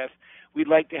challenges with. We'd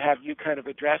like to have you kind of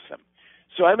address them.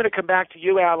 So I'm going to come back to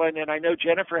you, Alan, and I know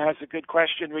Jennifer has a good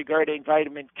question regarding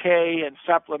vitamin K and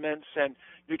supplements and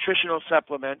nutritional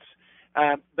supplements.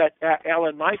 But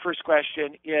Alan, my first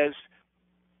question is,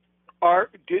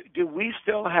 do we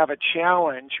still have a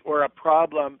challenge or a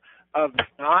problem of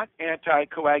not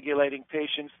anticoagulating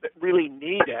patients that really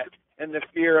need it, and the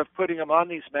fear of putting them on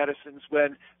these medicines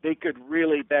when they could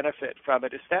really benefit from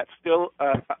it? Is that still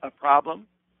a problem?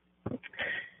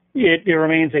 It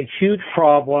remains a huge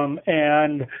problem,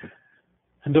 and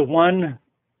the one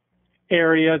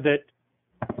area that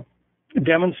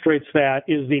demonstrates that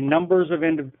is the numbers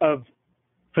of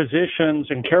physicians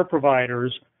and care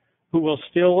providers who will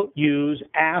still use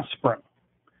aspirin.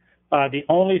 The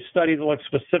only study that looked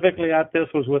specifically at this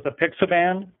was with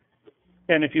apixaban,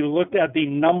 and if you looked at the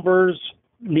numbers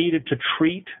needed to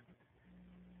treat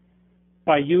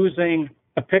by using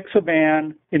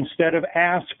apixaban instead of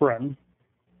aspirin,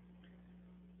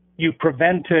 you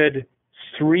prevented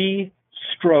 3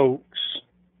 strokes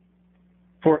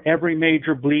for every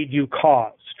major bleed you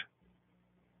caused.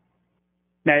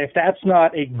 Now, if that's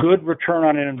not a good return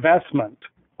on an investment,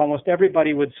 almost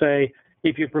everybody would say,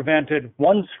 if you prevented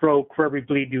 1 stroke for every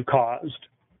bleed you caused.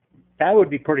 That would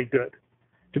be pretty good.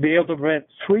 To be able to prevent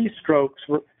 3 strokes,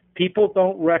 people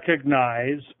don't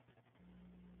recognize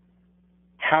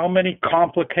how many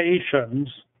complications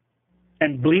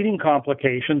and bleeding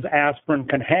complications aspirin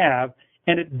can have,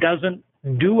 and it doesn't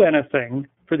do anything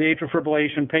for the atrial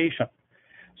fibrillation patient.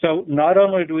 So not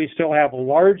only do we still have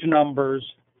large numbers,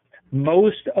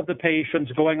 most of the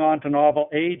patients going on to novel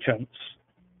agents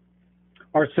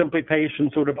are simply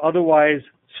patients who would have otherwise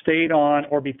stayed on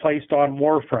or be placed on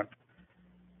warfarin.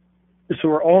 So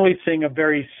we're only seeing a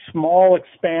very small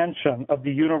expansion of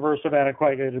the universe of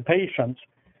anticoagulated patients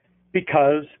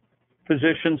because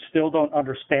physicians still don't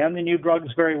understand the new drugs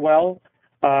very well.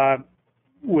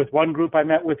 With one group I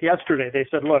met with yesterday, they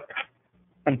said, look,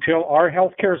 until our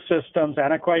healthcare system's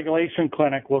anticoagulation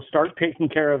clinic will start taking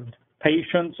care of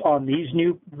patients on these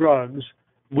new drugs,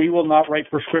 we will not write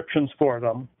prescriptions for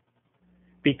them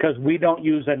because we don't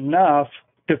use enough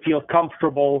to feel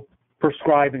comfortable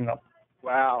prescribing them.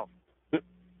 Wow.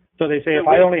 So they say, if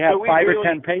I only have 5 or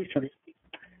 10 patients,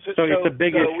 so it's a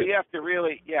big issue. We have to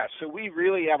really, so we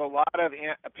really have a lot of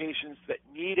patients that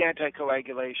need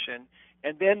anticoagulation,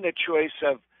 and then the choice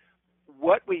of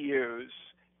what we use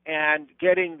and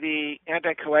getting the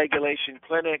anticoagulation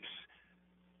clinics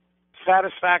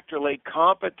satisfactorily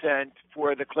competent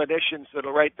for the clinicians that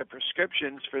will write the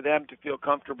prescriptions for them to feel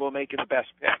comfortable making the best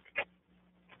pick.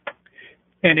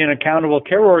 And in accountable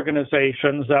care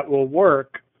organizations, that will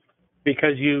work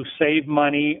because you save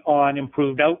money on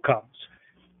improved outcomes.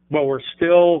 But we're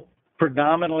still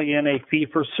predominantly in a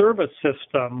fee-for-service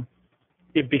system.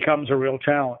 It becomes a real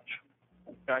challenge.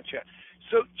 Gotcha.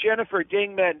 So Jennifer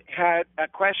Dingman had a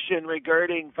question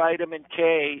regarding vitamin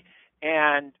K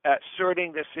and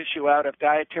sorting this issue out of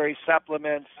dietary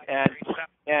supplements,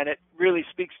 and it really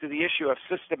speaks to the issue of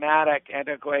systematic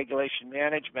anticoagulation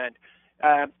management.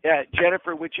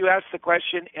 Jennifer, would you ask the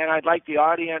question? And I'd like the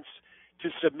audience to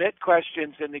submit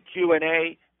questions in the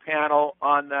Q&A panel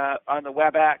on the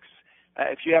WebEx.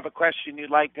 If you have a question you'd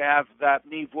like to have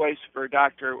me voice for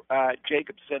Dr.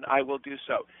 Jacobson, I will do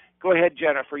so. Go ahead,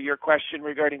 Jennifer, your question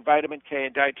regarding vitamin K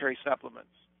and dietary supplements.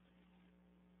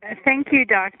 Thank you,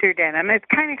 Dr. Denham. It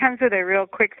kind of comes with a real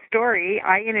quick story.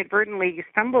 I inadvertently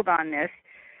stumbled on this.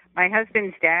 My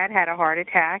husband's dad had a heart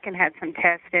attack and had some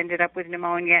tests, ended up with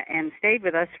pneumonia, and stayed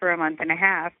with us for a month and a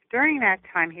half. During that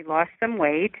time, he lost some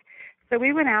weight, so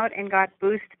we went out and got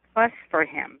Boost Plus for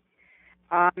him.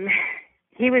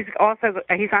 He's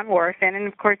on warfarin, and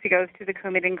of course he goes to the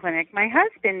Coumadin clinic. My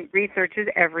husband researches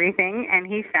everything, and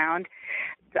he found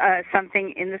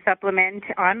something in the supplement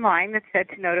online that said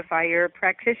to notify your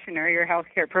practitioner, your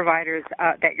healthcare providers,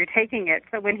 that you're taking it.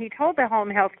 So when he told the home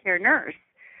healthcare nurse,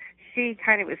 she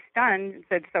kind of was stunned and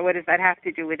said, so what does that have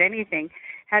to do with anything?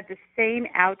 Had the same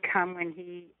outcome when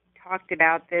he talked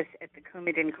about this at the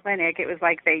Coumadin clinic. It was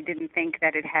like they didn't think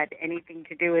that it had anything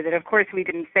to do with it. Of course, we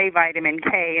didn't say vitamin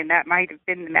K, and that might have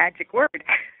been the magic word.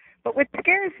 But what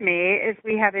scares me is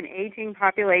we have an aging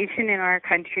population in our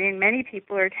country, and many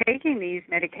people are taking these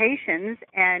medications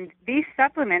and these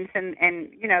supplements, and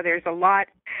you know, there's a lot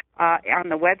on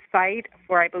the website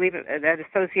for, I believe, the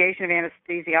Association of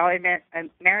Anesthesiology,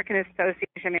 American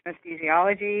Association of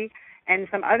Anesthesiology, and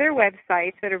some other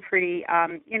websites that are pretty,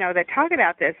 that talk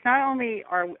about this. Not only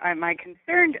am I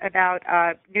concerned about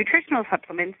nutritional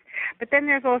supplements, but then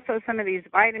there's also some of these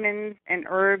vitamins and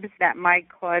herbs that might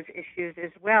cause issues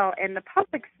as well. And the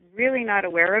public's really not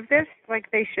aware of this like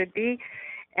they should be.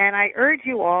 And I urge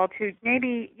you all to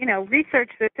maybe, research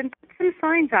this and put some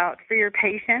signs out for your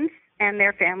patients and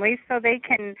their families so they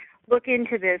can look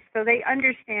into this, so they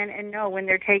understand and know when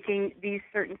they're taking these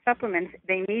certain supplements,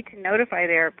 they need to notify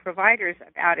their providers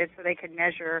about it so they can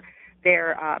measure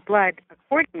their blood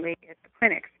accordingly at the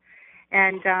clinics.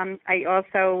 And I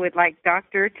also would like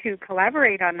Doctor to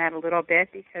collaborate on that a little bit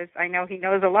because I know he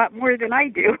knows a lot more than I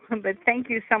do. But thank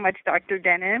you so much, Dr.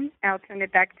 Denham. I'll turn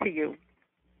it back to you.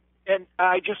 And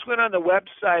I just went on the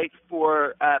website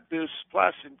for Boost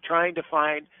Plus and trying to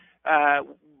find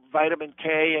vitamin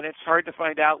K, and it's hard to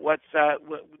find out what's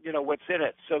in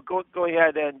it. So go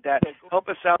ahead and help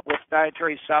us out with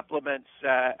dietary supplements,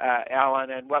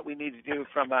 Alan, and what we need to do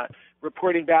from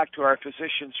reporting back to our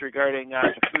physicians regarding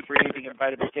the food we're eating and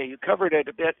vitamin K. You covered it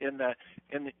a bit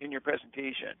in your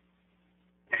presentation.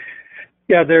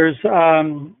 Yeah, there's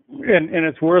and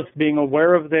it's worth being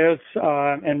aware of this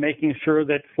and making sure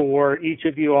that for each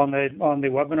of you on the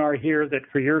webinar here, that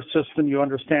for your system you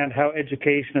understand how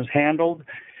education is handled.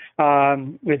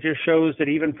 It just shows that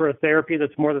even for a therapy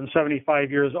that's more than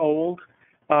 75 years old,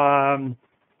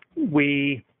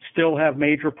 We still have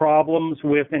major problems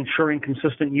with ensuring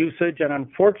consistent usage, and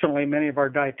unfortunately, many of our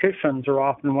dietitians are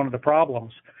often one of the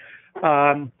problems.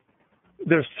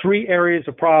 There's three areas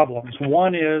of problems.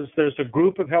 One is there's a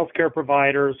group of healthcare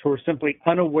providers who are simply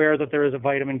unaware that there is a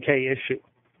vitamin K issue.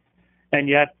 And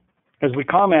yet, as we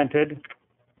commented,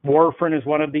 warfarin is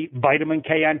one of the vitamin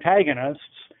K antagonists.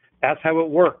 That's how it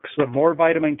works. The more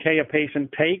vitamin K a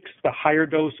patient takes, the higher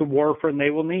dose of warfarin they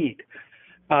will need.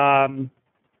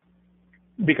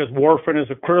 Because warfarin is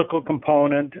a critical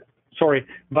component,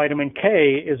 vitamin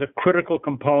K is a critical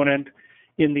component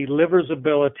in the liver's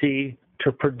ability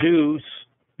to produce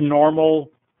normal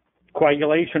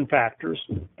coagulation factors.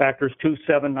 Factors 2,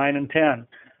 7, 9, and 10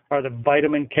 are the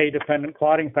vitamin K dependent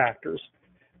clotting factors.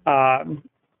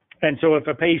 And so if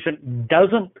a patient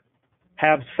doesn't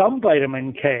have some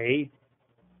vitamin K,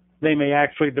 they may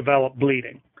actually develop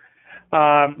bleeding.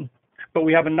 But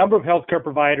we have a number of healthcare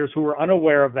providers who are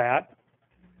unaware of that.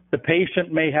 The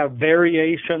patient may have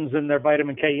variations in their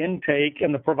vitamin K intake,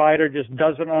 and the provider just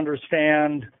doesn't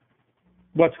understand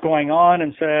what's going on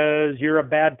and says, you're a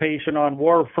bad patient on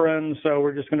warfarin, so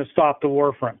we're just going to stop the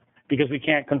warfarin because we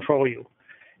can't control you.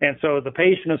 And so the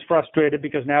patient is frustrated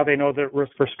because now they know they're at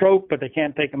risk for stroke, but they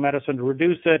can't take a medicine to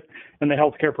reduce it, and the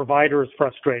healthcare provider is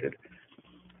frustrated.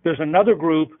 There's another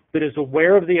group that is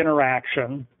aware of the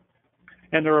interaction,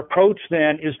 and their approach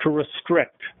then is to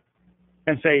restrict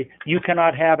and say, you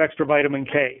cannot have extra vitamin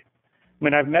K. I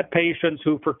mean, I've met patients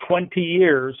who for 20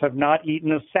 years have not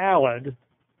eaten a salad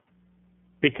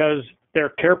because their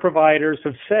care providers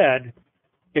have said,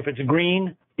 if it's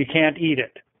green, you can't eat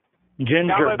it.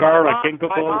 Ginger, garlic,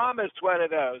 my mom is one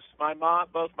of those.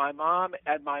 Both my mom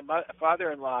and my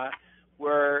father-in-law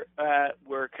were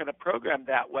kind of programmed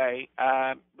that way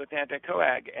with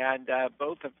anticoag, and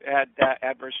both have had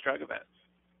adverse drug events.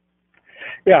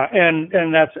 Yeah,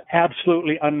 and that's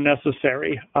absolutely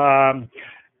unnecessary. I'm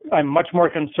much more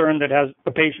concerned that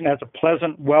a patient has a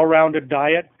pleasant, well-rounded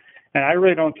diet, and I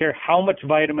really don't care how much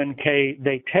vitamin K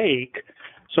they take.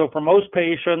 So for most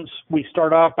patients, we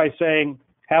start off by saying,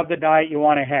 have the diet you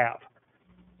want to have.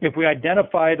 If we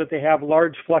identify that they have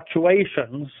large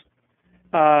fluctuations,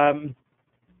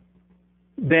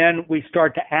 then we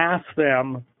start to ask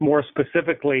them more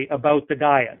specifically about the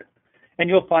diet. And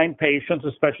you'll find patients,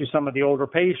 especially some of the older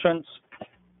patients,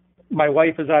 my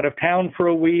wife is out of town for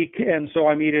a week, and so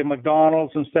I'm eating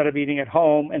McDonald's instead of eating at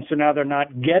home, and so now they're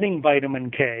not getting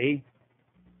vitamin K,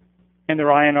 and their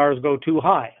INRs go too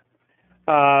high.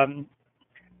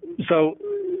 So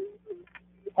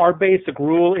our basic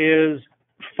rule is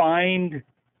find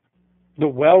the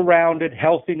well-rounded,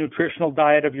 healthy, nutritional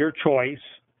diet of your choice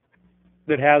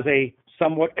that has a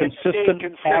somewhat consistent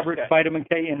average vitamin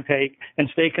K intake, and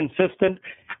stay consistent.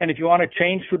 And if you want to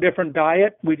change to a different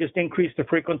diet, we just increase the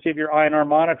frequency of your INR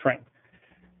monitoring.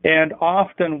 And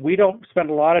often we don't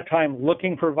spend a lot of time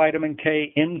looking for vitamin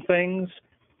K in things.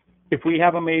 If we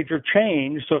have a major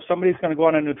change, so if somebody's going to go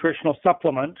on a nutritional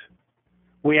supplement,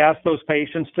 we ask those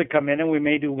patients to come in, and we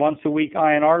may do once a week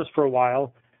INRs for a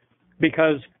while,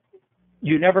 because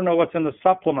you never know what's in the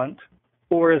supplement,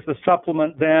 or is the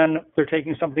supplement then they're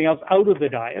taking something else out of the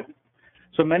diet.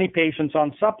 So many patients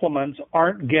on supplements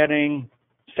aren't getting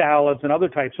salads and other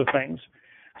types of things.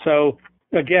 So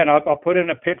again, I'll put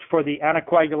in a pitch for the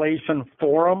Anticoagulation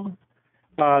Forum.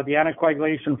 The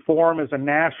Anticoagulation Forum is a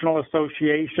national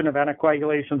association of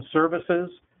anticoagulation services.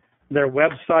 Their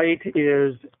website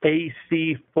is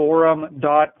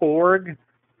acforum.org.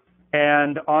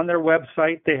 And on their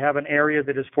website, they have an area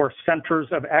that is for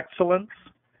centers of excellence.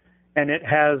 And it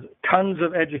has tons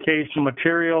of educational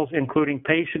materials, including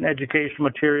patient education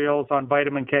materials on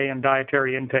vitamin K and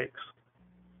dietary intakes.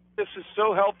 This is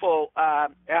so helpful,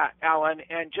 Alan.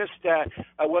 And just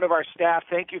one of our staff,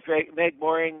 thank you, Meg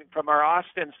Mooring from our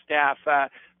Austin staff,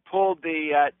 pulled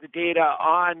the data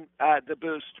on the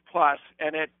Boost Plus,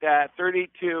 and at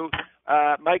 32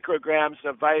 micrograms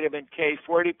of vitamin K,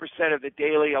 40% of the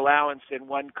daily allowance in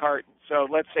one carton. So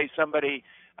let's say somebody,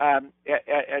 as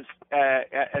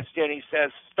Jenny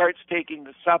says, starts taking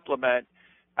the supplement.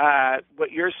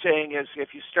 What you're saying is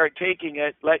if you start taking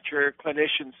it, let your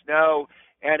clinicians know,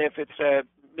 and if it's a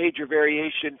major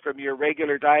variation from your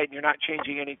regular diet and you're not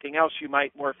changing anything else, you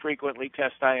might more frequently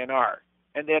test INR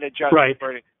and then adjust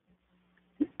accordingly.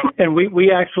 And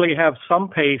we actually have some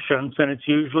patients, and it's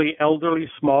usually elderly,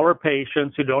 smaller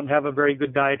patients who don't have a very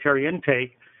good dietary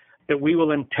intake, that we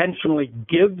will intentionally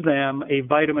give them a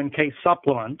vitamin K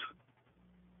supplement,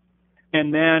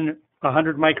 and then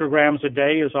 100 micrograms a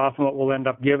day is often what we'll end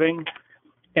up giving.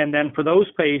 And then for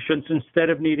those patients, instead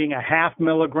of needing a half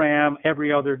milligram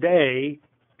every other day,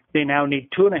 they now need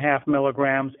 2.5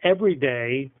 milligrams every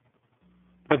day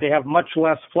but they have much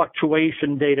less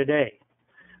fluctuation day to day.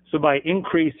 So by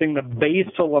increasing the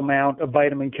basal amount of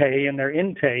vitamin K in their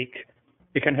intake,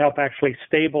 it can help actually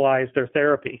stabilize their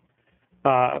therapy.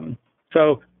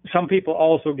 So some people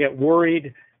also get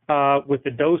worried with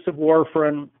the dose of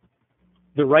warfarin.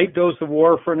 The right dose of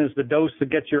warfarin is the dose that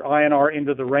gets your INR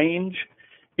into the range.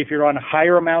 If you're on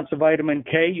higher amounts of vitamin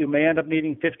K, you may end up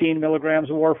needing 15 milligrams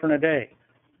of warfarin a day.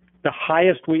 The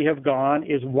highest we have gone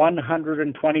is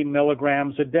 120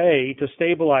 milligrams a day to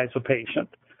stabilize a patient.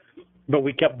 But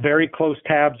we kept very close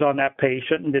tabs on that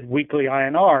patient and did weekly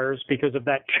INRs because if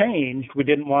that changed, we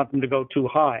didn't want them to go too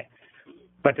high.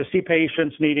 But to see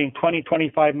patients needing 20,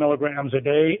 25 milligrams a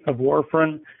day of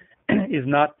warfarin is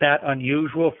not that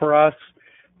unusual for us.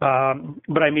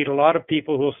 But I meet a lot of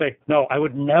people who will say, no, I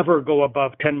would never go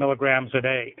above 10 milligrams a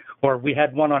day. Or we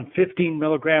had one on 15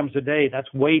 milligrams a day.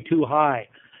 That's way too high.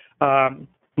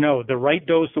 No, the right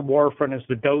dose of warfarin is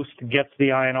the dose that gets the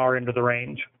INR into the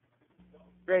range.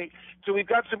 Great. So we've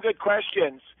got some good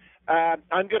questions.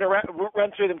 I'm going to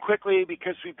run through them quickly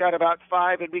because we've got about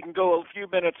 5 and we can go a few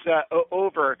minutes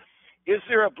over. Is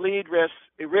there a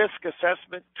risk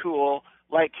assessment tool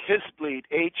like HSBLED,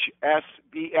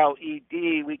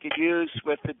 HSBLED, we could use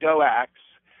with the DOACs?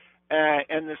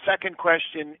 And the second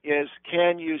question is,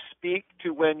 can you speak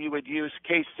to when you would use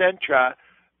Kcentra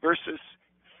versus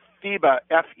FEIBA,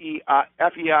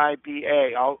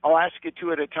 FEIBA? I'll ask you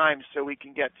 2 at a time so we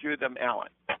can get through them, Alan.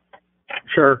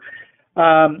 Sure.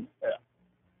 I'm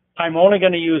only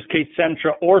going to use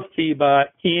Kcentra or FEIBA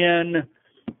in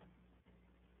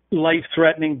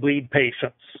life-threatening bleed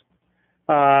patients.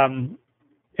 And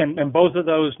both of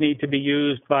those need to be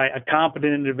used by a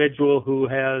competent individual who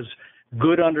has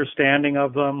good understanding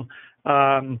of them.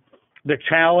 The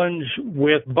challenge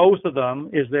with both of them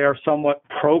is they are somewhat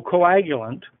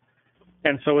procoagulant.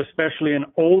 And so especially in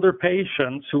older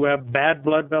patients who have bad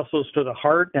blood vessels to the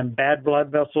heart and bad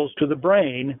blood vessels to the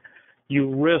brain, you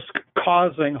risk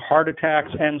causing heart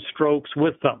attacks and strokes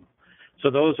with them.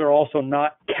 So those are also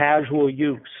not casual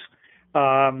use.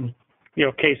 Kcentra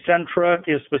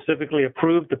is specifically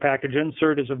approved. The package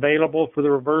insert is available for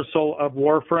the reversal of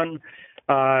warfarin.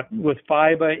 With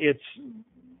FEIBA,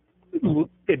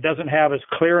 it doesn't have as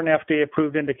clear an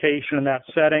FDA-approved indication in that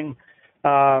setting.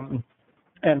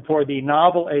 And for the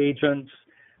novel agents,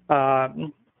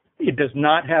 it does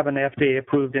not have an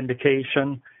FDA-approved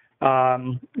indication.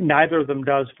 Neither of them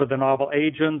does for the novel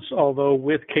agents, although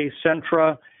with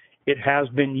Kcentra, it has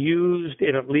been used.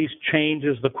 It at least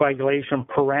changes the coagulation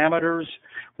parameters.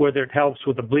 Whether it helps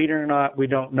with the bleeding or not, we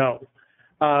don't know.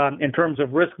 In terms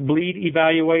of risk bleed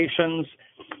evaluations,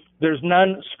 there's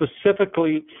none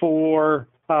specifically for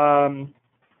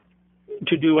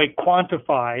to do a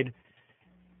quantified,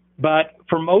 but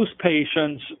for most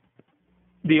patients,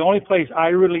 the only place I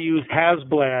really use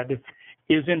HSBLED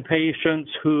is in patients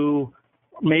who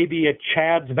may be a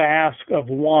CHADS VASC of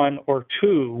 1 or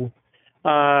 2.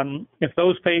 If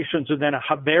those patients are then a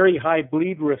very high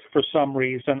bleed risk for some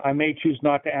reason, I may choose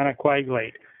not to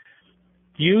anticoagulate.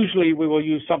 Usually we will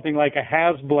use something like a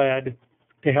HSBLED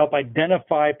to help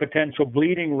identify potential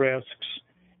bleeding risks,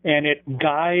 and it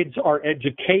guides our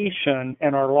education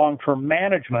and our long-term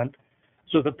management.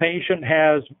 So if the patient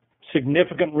has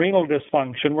significant renal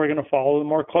dysfunction, we're going to follow them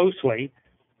more closely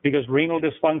because renal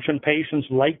dysfunction patients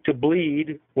like to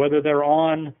bleed whether they're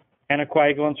on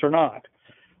anticoagulants or not.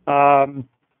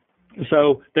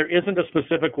 So there isn't a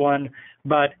specific one,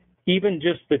 but even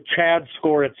just the CHAD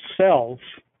score itself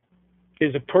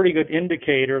is a pretty good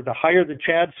indicator. The higher the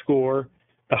CHAD score,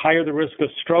 the higher the risk of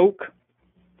stroke,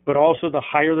 but also the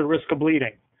higher the risk of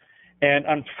bleeding. And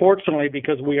unfortunately,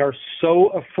 because we are so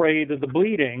afraid of the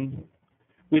bleeding,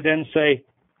 we then say,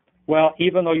 well,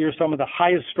 even though you're some of the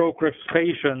highest stroke risk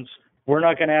patients, we're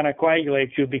not going to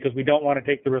anticoagulate you because we don't want to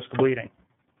take the risk of bleeding.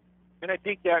 And I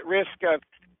think that risk of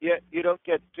you don't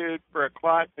get sued for a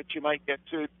clot, but you might get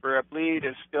sued for a bleed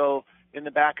is still in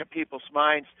the back of people's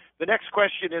minds. The next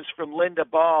question is from Linda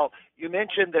Ball. You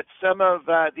mentioned that some of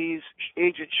these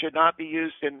agents should not be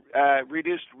used in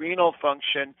reduced renal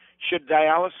function. Should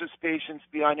dialysis patients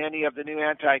be on any of the new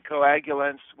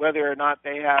anticoagulants, whether or not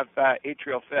they have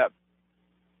atrial fib?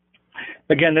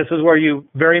 Again, this is where you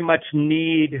very much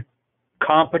need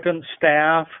competent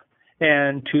staff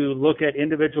and to look at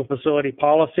individual facility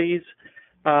policies.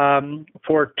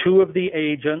 For 2 of the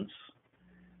agents,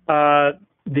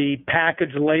 the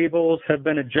package labels have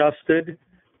been adjusted.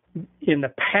 In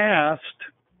the past,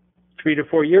 3 to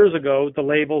 4 years ago, the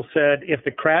label said if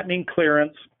the creatinine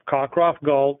clearance,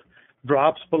 Cockcroft-Gault,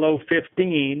 drops below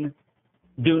 15,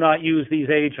 do not use these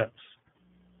agents.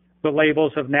 The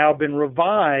labels have now been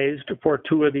revised for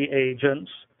 2 of the agents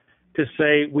to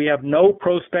say we have no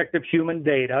prospective human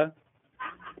data,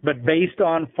 but based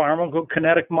on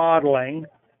pharmacokinetic modeling,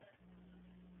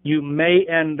 you may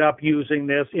end up using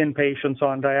this in patients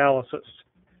on dialysis.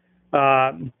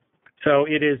 So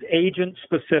it is agent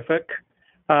specific.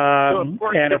 So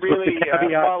important and to really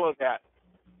follow that.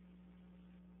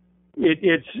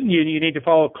 You need to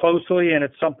follow closely, and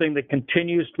it's something that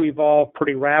continues to evolve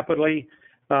pretty rapidly.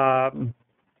 So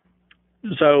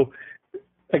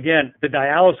again, the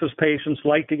dialysis patients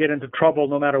like to get into trouble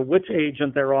no matter which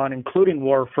agent they're on, including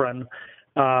warfarin.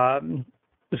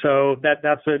 So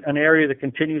that's an area that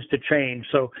continues to change.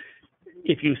 So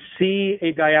if you see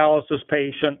a dialysis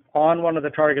patient on one of the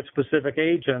target-specific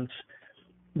agents,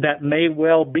 that may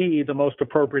well be the most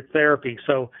appropriate therapy.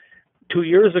 So 2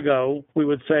 years ago, we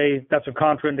would say that's a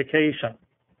contraindication.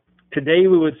 Today,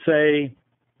 we would say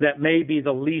that may be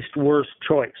the least worst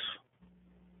choice.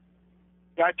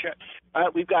 Gotcha.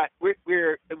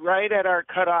 We're right at our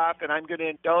cutoff, and I'm going to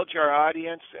indulge our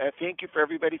audience. Thank you for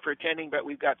everybody for attending, but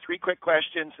we've got 3 quick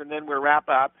questions, and then we'll wrap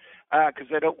up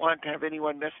because I don't want to have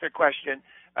anyone miss their question.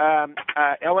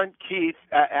 Ellen Keith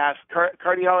asked,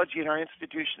 cardiology in our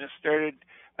institution has started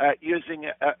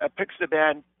using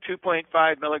apixaban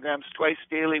 2.5 milligrams twice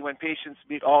daily when patients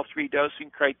meet all 3 dosing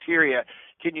criteria.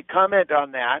 Can you comment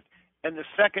on that? And the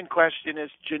second question is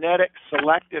genetic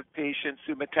selective patients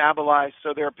who metabolize.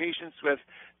 So there are patients with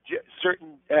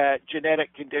certain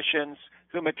genetic conditions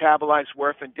who metabolize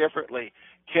warfarin differently.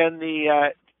 Can these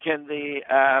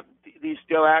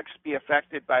DOACs be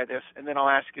affected by this? And then I'll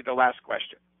ask you the last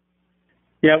question.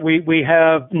 Yeah, we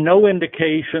have no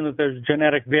indication that there's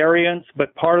genetic variants,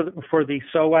 but for the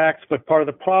SOACs, but part of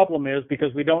the problem is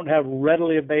because we don't have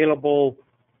readily available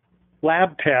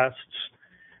lab tests,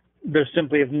 there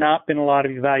simply have not been a lot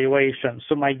of evaluations.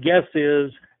 So my guess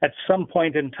is at some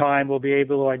point in time, we'll be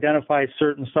able to identify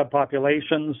certain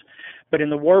subpopulations, but in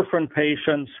the warfarin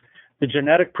patients, the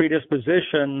genetic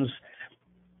predispositions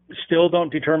still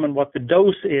don't determine what the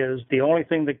dose is. The only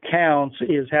thing that counts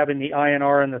is having the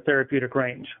INR in the therapeutic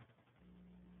range.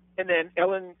 And then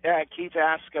Ellen Keith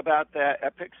asked about the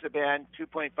apixaban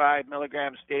 2.5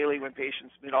 milligrams daily when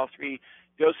patients meet all 3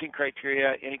 dosing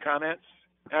criteria. Any comments?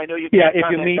 I know you can't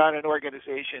comment on an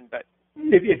organization, but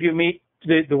if you meet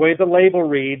the way the label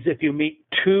reads, if you meet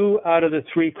 2 out of the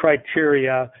 3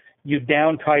 criteria, you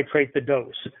down titrate the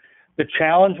dose. The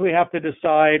challenge we have to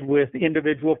decide with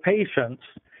individual patients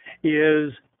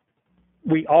is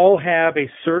we all have a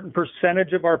certain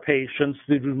percentage of our patients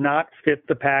who do not fit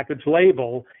the package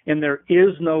label, and there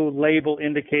is no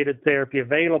label-indicated therapy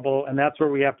available, and that's where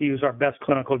we have to use our best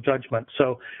clinical judgment.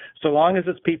 So long as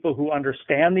it's people who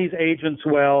understand these agents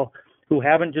well, who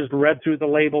haven't just read through the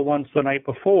label once the night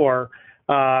before,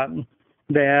 then,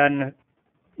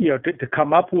 to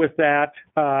come up with that,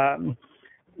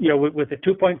 with a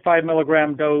 2.5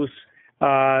 milligram dose,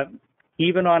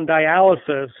 even on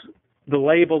dialysis, the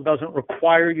label doesn't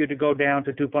require you to go down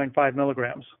to 2.5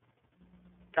 milligrams.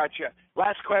 Gotcha.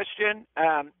 Last question,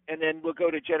 and then we'll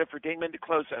go to Jennifer Dingman to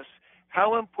close us.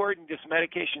 How important is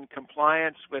medication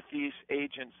compliance with these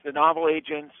agents? The novel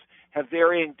agents have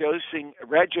varying dosing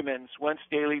regimens, once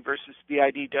daily versus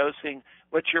BID dosing.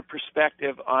 What's your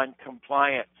perspective on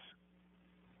compliance?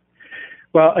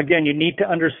 Well, again, you need to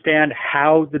understand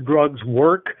how the drugs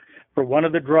work. For one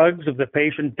of the drugs, if the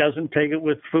patient doesn't take it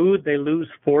with food, they lose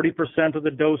 40% of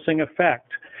the dosing effect.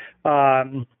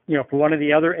 For one of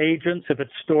the other agents, if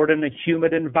it's stored in a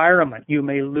humid environment, you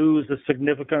may lose a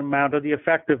significant amount of the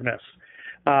effectiveness.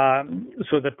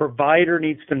 So the provider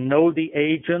needs to know the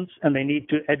agents, and they need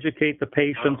to educate the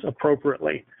patients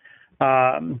appropriately.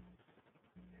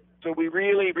 So we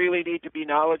really, really need to be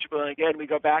knowledgeable. And again, we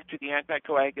go back to the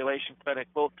anticoagulation clinic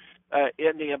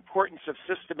in the importance of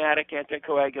systematic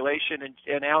anticoagulation.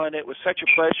 And Alan, it was such a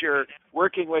pleasure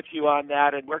working with you on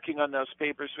that and working on those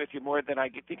papers with you more than I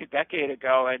think a decade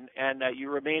ago. And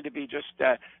you remain to be just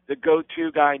the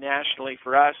go-to guy nationally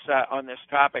for us on this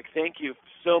topic. Thank you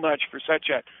so much for such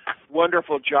a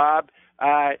wonderful job.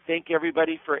 Thank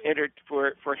everybody for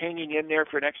hanging in there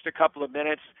for an extra couple of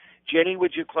minutes. Jenny,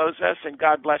 would you close us? And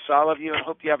God bless all of you, and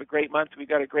hope you have a great month. We've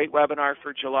got a great webinar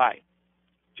for July.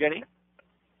 Jenny?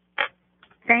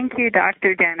 Thank you,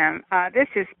 Dr. Denham. This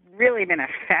has really been a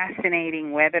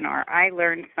fascinating webinar. I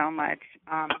learned so much.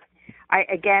 I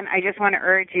just want to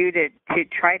urge you to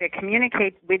try to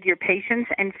communicate with your patients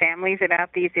and families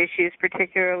about these issues,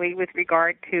 particularly with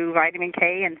regard to vitamin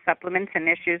K and supplements and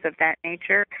issues of that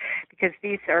nature, because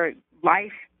these are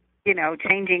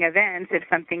changing events if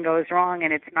something goes wrong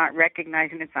and it's not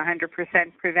recognized and it's 100%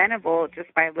 preventable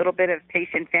just by a little bit of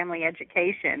patient-family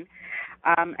education.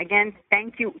 Again,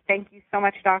 thank you so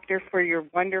much, Doctor, for your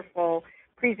wonderful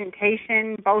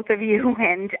presentation, both of you,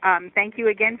 and thank you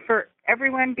again for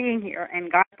everyone being here,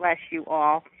 and God bless you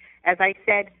all. As I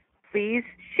said, please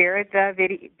share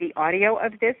the audio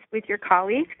of this with your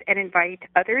colleagues and invite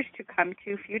others to come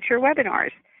to future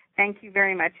webinars. Thank you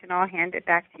very much, and I'll hand it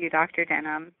back to you, Dr.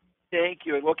 Denham. Thank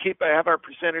you, and we'll have our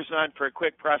presenters on for a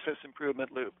quick process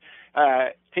improvement loop.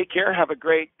 Take care. Have a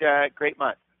great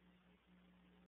month.